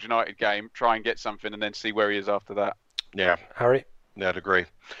Sheffield United game, try and get something, and then see where he is after that. Yeah, Harry. Yeah, I'd agree.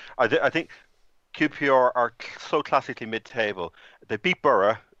 I think QPR are so classically mid-table. They beat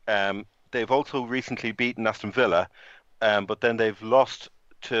Borough. They've also recently beaten Aston Villa, but then they've lost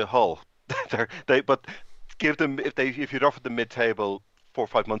to Hull. But give them if you'd offered them mid-table 4 or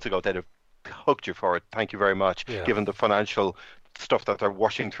 5 months ago, they'd have hooked you for it. Thank you very much. Yeah. Given the financial stuff that they're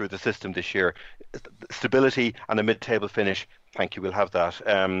washing through the system this year, stability and a mid-table finish. Thank you. We'll have that.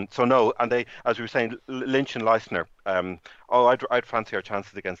 So no, and they, as we were saying, Lynch and Leistner. I'd fancy our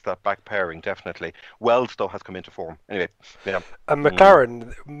chances against that back pairing definitely. Wells though has come into form. Anyway, yeah. And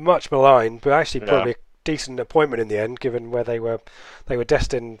McLaren, much maligned, but actually probably a decent appointment in the end, given where they were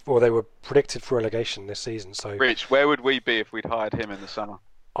destined, or they were predicted for relegation this season. So, Rich, where would we be if we'd hired him in the summer?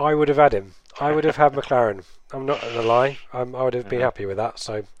 I would have had him. I would have had McLaren. I'm not going to lie. I would have been happy with that.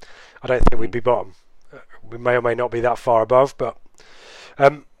 So I don't think we'd be bottom. We may or may not be that far above. But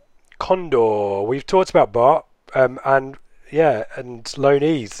Condor, we've talked about Bart, and and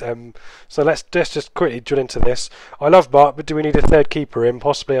loanees. So let's just quickly drill into this. I love Mark, but do we need a third keeper in,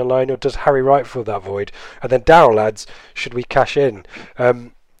 possibly on loan, or does Harry Wright fill that void? And then Daryl, lads, should we cash in?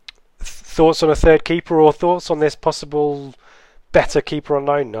 Thoughts on a third keeper, or thoughts on this possible better keeper on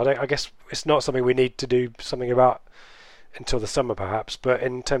loan? I guess it's not something we need to do something about until the summer, perhaps. But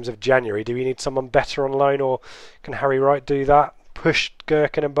in terms of January, do we need someone better on loan, or can Harry Wright do that? Push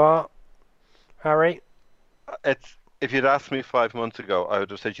Gherkin and Bart? Harry? If you'd asked me 5 months ago, I would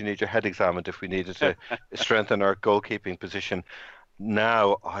have said you need your head examined if we needed to strengthen our goalkeeping position.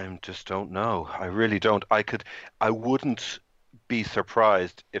 Now, I just don't know. I really don't. I wouldn't be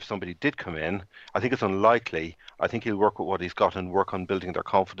surprised if somebody did come in. I think it's unlikely. I think he'll work with what he's got and work on building their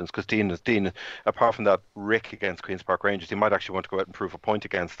confidence, because Dean, apart from that rick against Queen's Park Rangers, he might actually want to go out and prove a point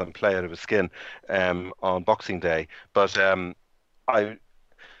against them, play out of his skin on Boxing Day. But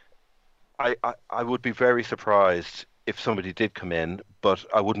I would be very surprised if somebody did come in, but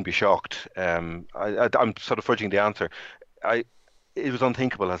I wouldn't be shocked. I'm sort of fudging the answer. It was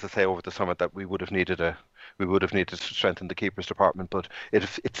unthinkable, as I say, over the summer that we would have needed to strengthen the keepers department, but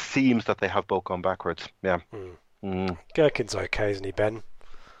it seems that they have both gone backwards. Yeah. Gherkin's okay, isn't he, Ben?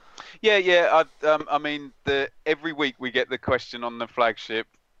 Yeah. I mean, every week we get the question on the flagship: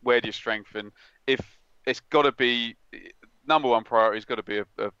 where do you strengthen? If it's got to be number one priority, has got to be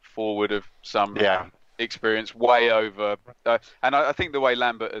a forward of some experience, way over. And I think the way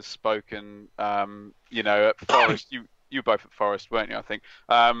Lambert has spoken, at Forest, you were both at Forest, weren't you? I think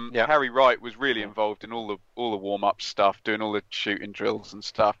Harry Wright was really involved in all the warm-up stuff, doing all the shooting drills and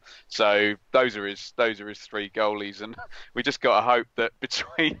stuff. So those are his three goalies, and we just got to hope that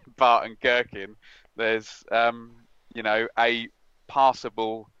between Bart and Gherkin, there's a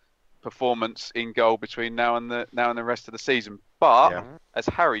passable performance in goal between now and the rest of the season. But as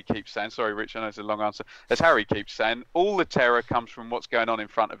Harry keeps saying, sorry Rich, I know it's a long answer, as Harry keeps saying, all the terror comes from what's going on in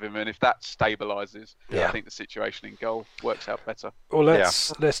front of him, and if that stabilises, I think the situation in goal works out better. Well,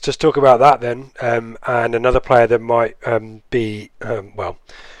 let's just talk about that then, and another player that might be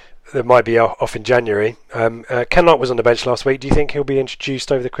off in January. Ken Locke was on the bench last week. Do you think he'll be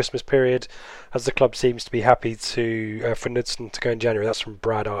introduced over the Christmas period, as the club seems to be happy for Knudsen to go in January? That's from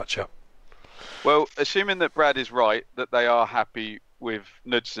Brad Archer. Well, assuming that Brad is right, that they are happy with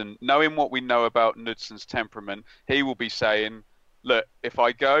Knudsen, knowing what we know about Knudsen's temperament, he will be saying, look, if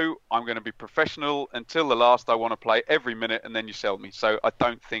I go, I'm going to be professional until the last. I want to play every minute, and then you sell me. So I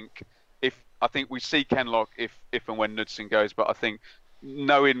don't think I think we see Ken Locke if and when Knudsen goes, but I think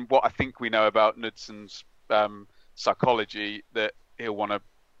knowing what I think we know about Knudsen's psychology, that he'll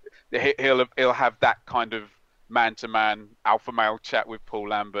have that kind of man-to-man alpha male chat with Paul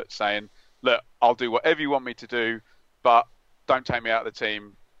Lambert, saying, look, I'll do whatever you want me to do, but don't take me out of the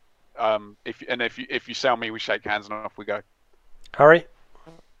team. If you sell me, we shake hands and off we go. Harry?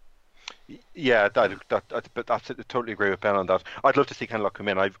 Yeah, I totally agree with Ben on that. I'd love to see Ken Locke come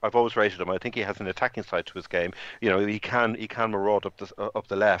in. I've always rated him. I think he has an attacking side to his game. He can maraud up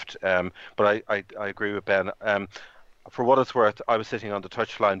the left. But I agree with Ben. For what it's worth, I was sitting on the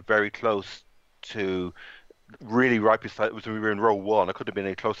touchline very close to, really right beside. It was when we were in row one. I couldn't have been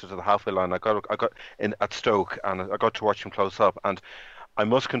any closer to the halfway line. I got in at Stoke, and I got to watch him close up. And I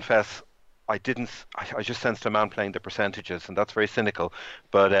must confess, I just sensed a man playing the percentages, and that's very cynical.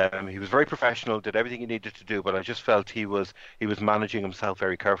 But he was very professional, did everything he needed to do. But I just felt he was managing himself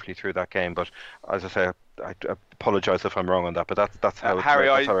very carefully through that game. But as I say, I apologise if I'm wrong on that. But that's how Harry,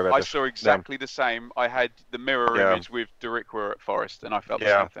 I saw exactly the same. I had the mirror image with Derrick at Forest, and I felt the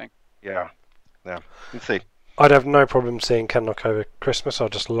same thing. Yeah. Let's see. I'd have no problem seeing Ken Locke over Christmas. I'll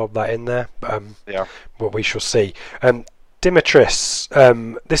just lob that in there. What we shall see. Dimitris,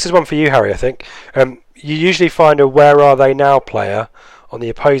 this is one for you, Harry, I think. You usually find a where are they now player on the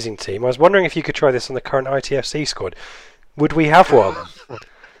opposing team. I was wondering if you could try this on the current ITFC squad. Would we have one?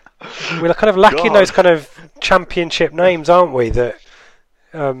 We're kind of lacking those kind of championship names, aren't we? That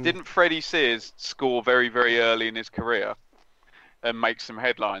Didn't Freddie Sears score very, very early in his career and make some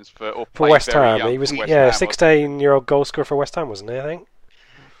headlines for West Ham? He was 16-year-old goal scorer for West Ham, wasn't he, I think?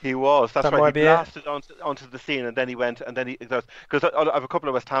 He was. That's right. He blasted onto the scene, and then he went. And then because I have a couple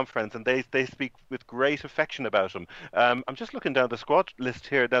of West Ham friends, and they speak with great affection about him. I'm just looking down the squad list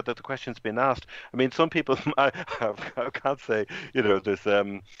here now that the question's been asked. I mean, some people I can't say. There's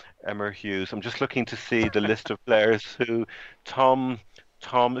Emma Hughes. I'm just looking to see the list of players who Tom.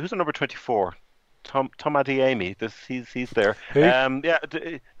 Who's the number 24? Tom Adeyemi. He's there. Who?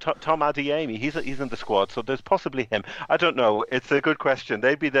 Tom Adeyemi. He's in the squad, so there's possibly him. I don't know. It's a good question.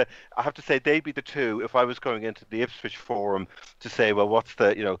 I have to say they'd be the two if I was going into the Ipswich forum to say, well, what's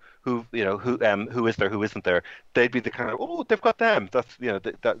the who is there, who isn't there? They'd be the kind of they've got them. That's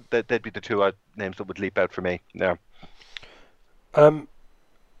they'd be the two names that would leap out for me. Yeah.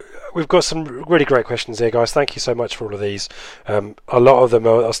 We've got some really great questions here, guys. Thank you so much for all of these. A lot of them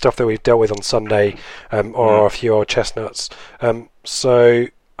are stuff that we've dealt with on Sunday, or a few old chestnuts. So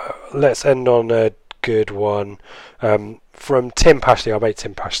let's end on a good one from Tim Pashley, our mate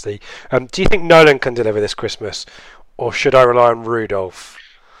Tim Pashley. Do you think Nolan can deliver this Christmas, or should I rely on Rudolph?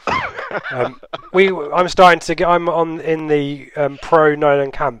 I'm starting to get. I'm in the pro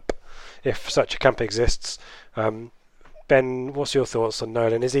Nolan camp, if such a camp exists. Ben, what's your thoughts on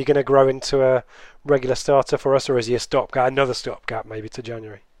Nolan? Is he going to grow into a regular starter for us, or is he another stopgap maybe to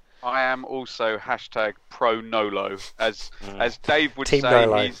January? I am also #pro Nolo, as Dave would Team say.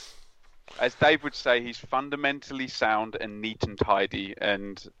 Nolo. As Dave would say, he's fundamentally sound and neat and tidy,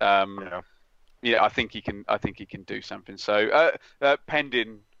 and I think he can do something. So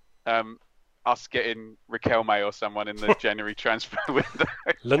pending us getting Riquelme or someone in the January transfer window.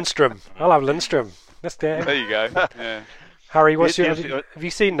 Lundstrom. I'll have Lundstrom. Let's get him. There you go. Yeah. Harry, have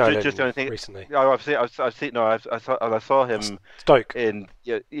you seen Nolan recently? Yeah, I've seen. No, I saw him. Stoke.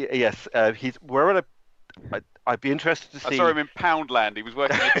 Yes. He's where I'd be interested to see. I saw him in Poundland. He was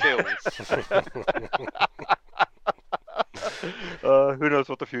working at Tills. Who knows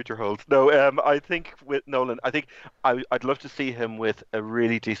what the future holds? No, I think with Nolan, I'd love to see him with a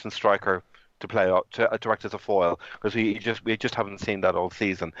really decent striker to play to act as a foil, because we just haven't seen that all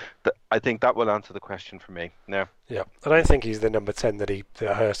season. I think that will answer the question for me. Yeah. Yeah, I don't think he's the number 10 that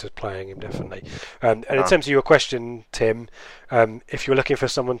Hurst is playing him, definitely. And in terms of your question, Tim, if you're looking for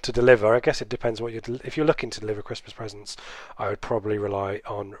someone to deliver, I guess it depends what if you're looking to deliver Christmas presents, I would probably rely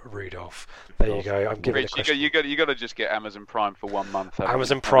on Rudolph. There you go. I'm giving Rich, a question. you got to just get Amazon Prime for 1 month.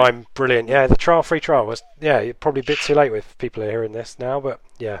 Amazon Prime, brilliant. Yeah, the free trial was probably a bit too late with people hearing this now, but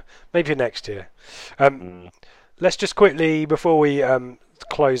yeah, maybe next year. Let's just quickly, before we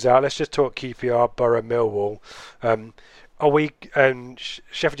close out, let's just talk QPR, Borough, Millwall. Are we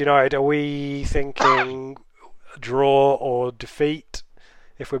Sheffield United? Are we thinking draw or defeat?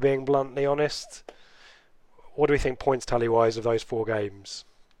 If we're being bluntly honest, what do we think points tally wise of those 4 games?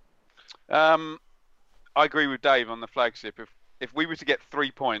 I agree with Dave on the flagship. If we were to get 3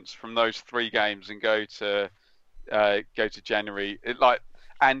 points from those 3 games and go to January,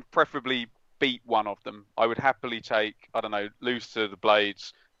 and preferably beat one of them, I would happily take, lose to the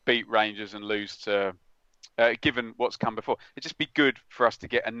Blades, beat Rangers and lose to, given what's come before. It'd just be good for us to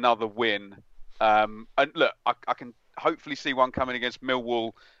get another win. And look, I can hopefully see one coming against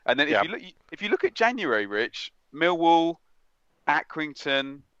Millwall. And then if you look at January, Rich, Millwall,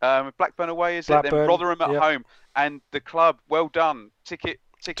 Accrington, Blackburn away, is it? Then Rotherham at home. And the club, well done. Ticket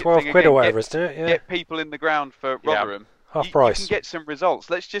 12 quid or whatever, isn't it? Yeah. Get people in the ground for Rotherham. Half price. You can get some results.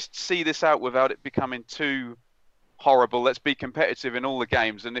 Let's just see this out without it becoming too horrible. Let's be competitive in all the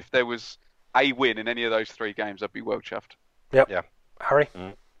games. And if there was a win in any of those 3 games, I'd be well chuffed. Yep. Yeah. Harry?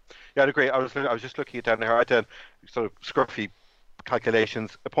 Yeah, I'd agree. I was just looking at down here. I did sort of scruffy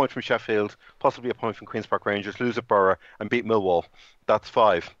calculations. A point from Sheffield, possibly a point from Queen's Park Rangers, lose at Borough and beat Millwall. That's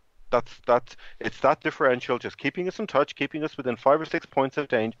 5. It's that differential, just keeping us in touch, keeping us within 5 or 6 points of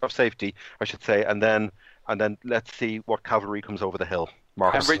safety, I should say, and then let's see what cavalry comes over the hill.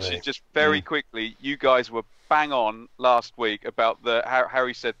 Marcus. And Richard, just very quickly, you guys were bang on last week about how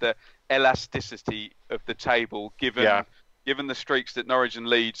Harry said the elasticity of the table, given the streaks that Norwich and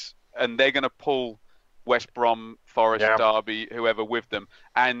Leeds, and they're going to pull West Brom, Forest, Derby, whoever with them,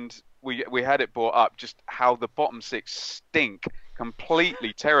 and we had it brought up just how the bottom 6 stink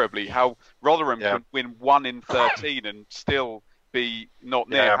completely terribly. How Rotherham can win 1 in 13 and still be not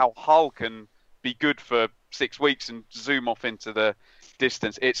near. How Hull can be good for 6 weeks and zoom off into the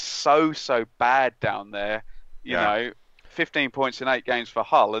distance. It's so bad down there. You know, 15 points in 8 games for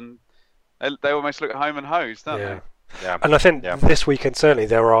Hull, and they almost look home and hosed, don't they? Yeah. And I think this weekend certainly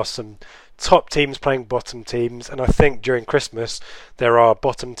there are some top teams playing bottom teams, and I think during Christmas there are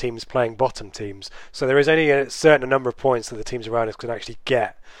bottom teams playing bottom teams. So there is only a certain number of points that the teams around us can actually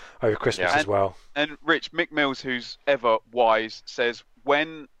get over Christmas as well. And Rich, Mick Mills, who's ever wise, says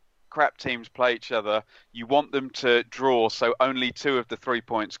when crap teams play each other, you want them to draw so only 2 of the 3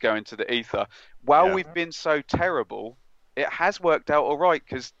 points go into the ether. While we've been so terrible, it has worked out all right,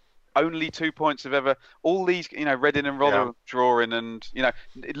 because only 2 points have ever. All these, Reading and Rotherham drawing, and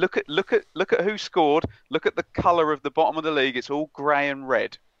look at who scored. Look at the colour of the bottom of the league. It's all grey and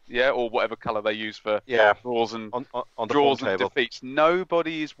red. or whatever colour they use for draws and on the draws and table. defeats.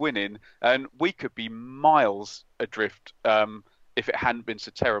 Nobody is winning, and we could be miles adrift if it hadn't been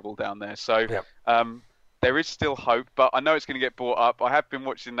so terrible down there. So there is still hope, but I know it's going to get brought up. I have been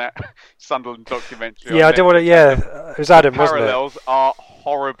watching that Sunderland documentary. Yeah, I didn't want to. Yeah, it was Adam, wasn't it? Parallels are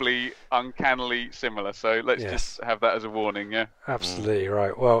horribly, uncannily similar. So let's just have that as a warning. Yeah, absolutely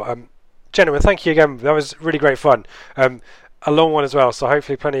right. Well, gentlemen, thank you again. That was really great fun. A long one as well, so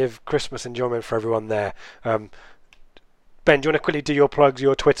hopefully plenty of Christmas enjoyment for everyone there. Ben, do you want to quickly do your plugs,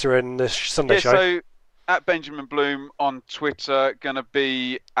 your Twitter and the Sunday show? So at Benjamin Bloom on Twitter, going to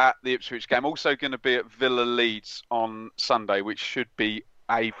be at the Ipswich game. Also going to be at Villa Leeds on Sunday, which should be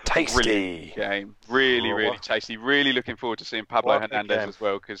a brilliant game. Really tasty. Really looking forward to seeing Pablo Hernandez as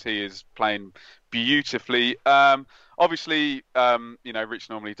well, because he is playing beautifully. Obviously, Rich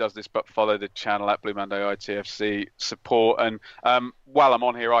normally does this, but follow the channel at Blue Monday ITFC support. And while I'm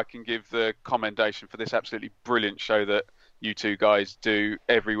on here, I can give the commendation for this absolutely brilliant show that you two guys do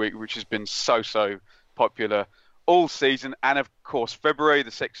every week, which has been so popular all season. And of course, February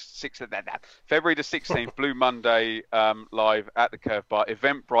the 16th, Blue Monday live at the Curve Bar,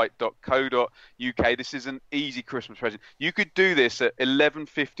 eventbrite.co.uk. This is an easy Christmas present. You could do this at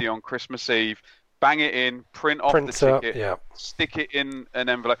 11:50 on Christmas Eve, bang it in, print the ticket, stick it in an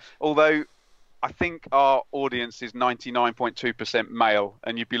envelope. Although I think our audience is 99.2% male,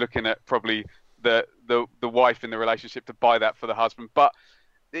 and you'd be looking at probably the wife in the relationship to buy that for the husband. But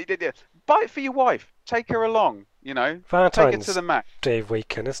buy it for your wife. Take her along, Valentine's take it to the match. Day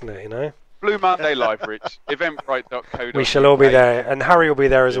weekend, isn't it, Blue Monday Live, Rich. Eventbrite.co.uk. We shall all be there, and Harry will be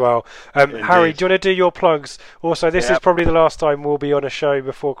there as well. Harry, do you want to do your plugs? Also, this is probably the last time we'll be on a show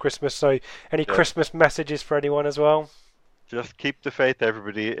before Christmas, so any Christmas messages for anyone as well? Just keep the faith,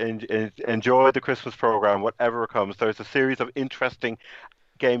 everybody. Enjoy the Christmas programme, whatever comes. There's a series of interesting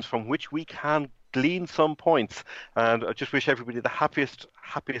games from which we can glean some points, and I just wish everybody the happiest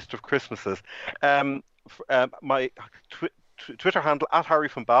of Christmases. My Twitter handle at Harry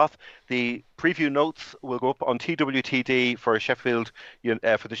from Bath. The preview notes will go up on TWTD for Sheffield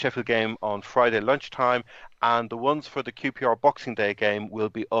for the Sheffield game on Friday lunchtime, and the ones for the QPR Boxing Day game will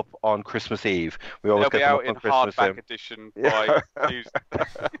be up on Christmas Eve. They'll be out in hardback edition by Tuesday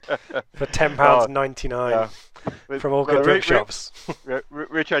for £10.99 from all good bookshops.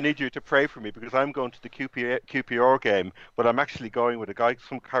 Rich, I need you to pray for me, because I'm going to the QPR game, but I'm actually going with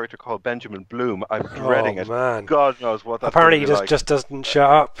some character called Benjamin Bloom. I'm dreading it. Man. God knows what that's apparently he just doesn't shut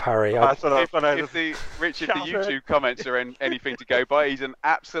up, Harry. If the YouTube comments are anything to go by, he's an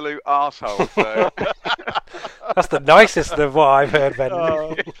absolute arsehole. So. That's the nicest of what I've heard, Ben.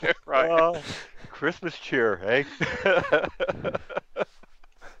 Right. Christmas cheer, eh?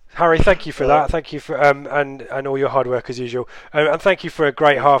 Harry, thank you for that. Thank you for and all your hard work as usual. And thank you for a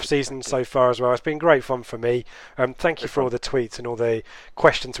great half season so far as well. It's been great fun for me. Thank you for all the tweets and all the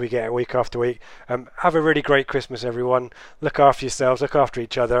questions we get week after week. Have a really great Christmas, everyone. Look after yourselves, look after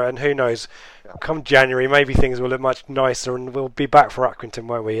each other, and who knows, come January, maybe things will look much nicer, and we'll be back for Accrington,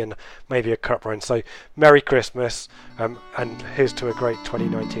 won't we? And maybe a cup run. So Merry Christmas, and here's to a great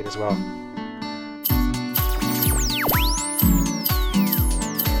 2019 as well.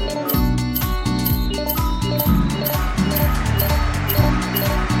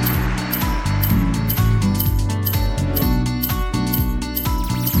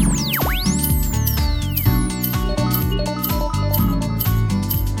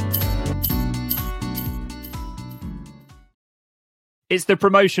 It's the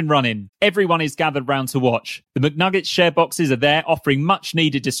promotion run-in. Everyone is gathered round to watch. The McNuggets share boxes are there, offering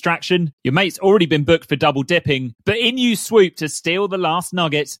much-needed distraction. Your mate's already been booked for double dipping, but in you swoop to steal the last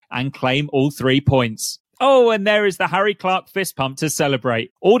nugget and claim all 3 points. Oh, and there is the Harry Clark fist pump to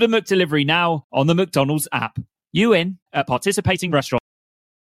celebrate. Order McDelivery now on the McDonald's app. You in at participating restaurants.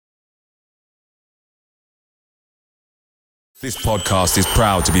 This podcast is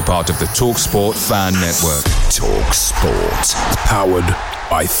proud to be part of the TalkSport Fan Network. TalkSport. Powered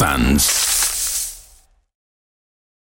by fans.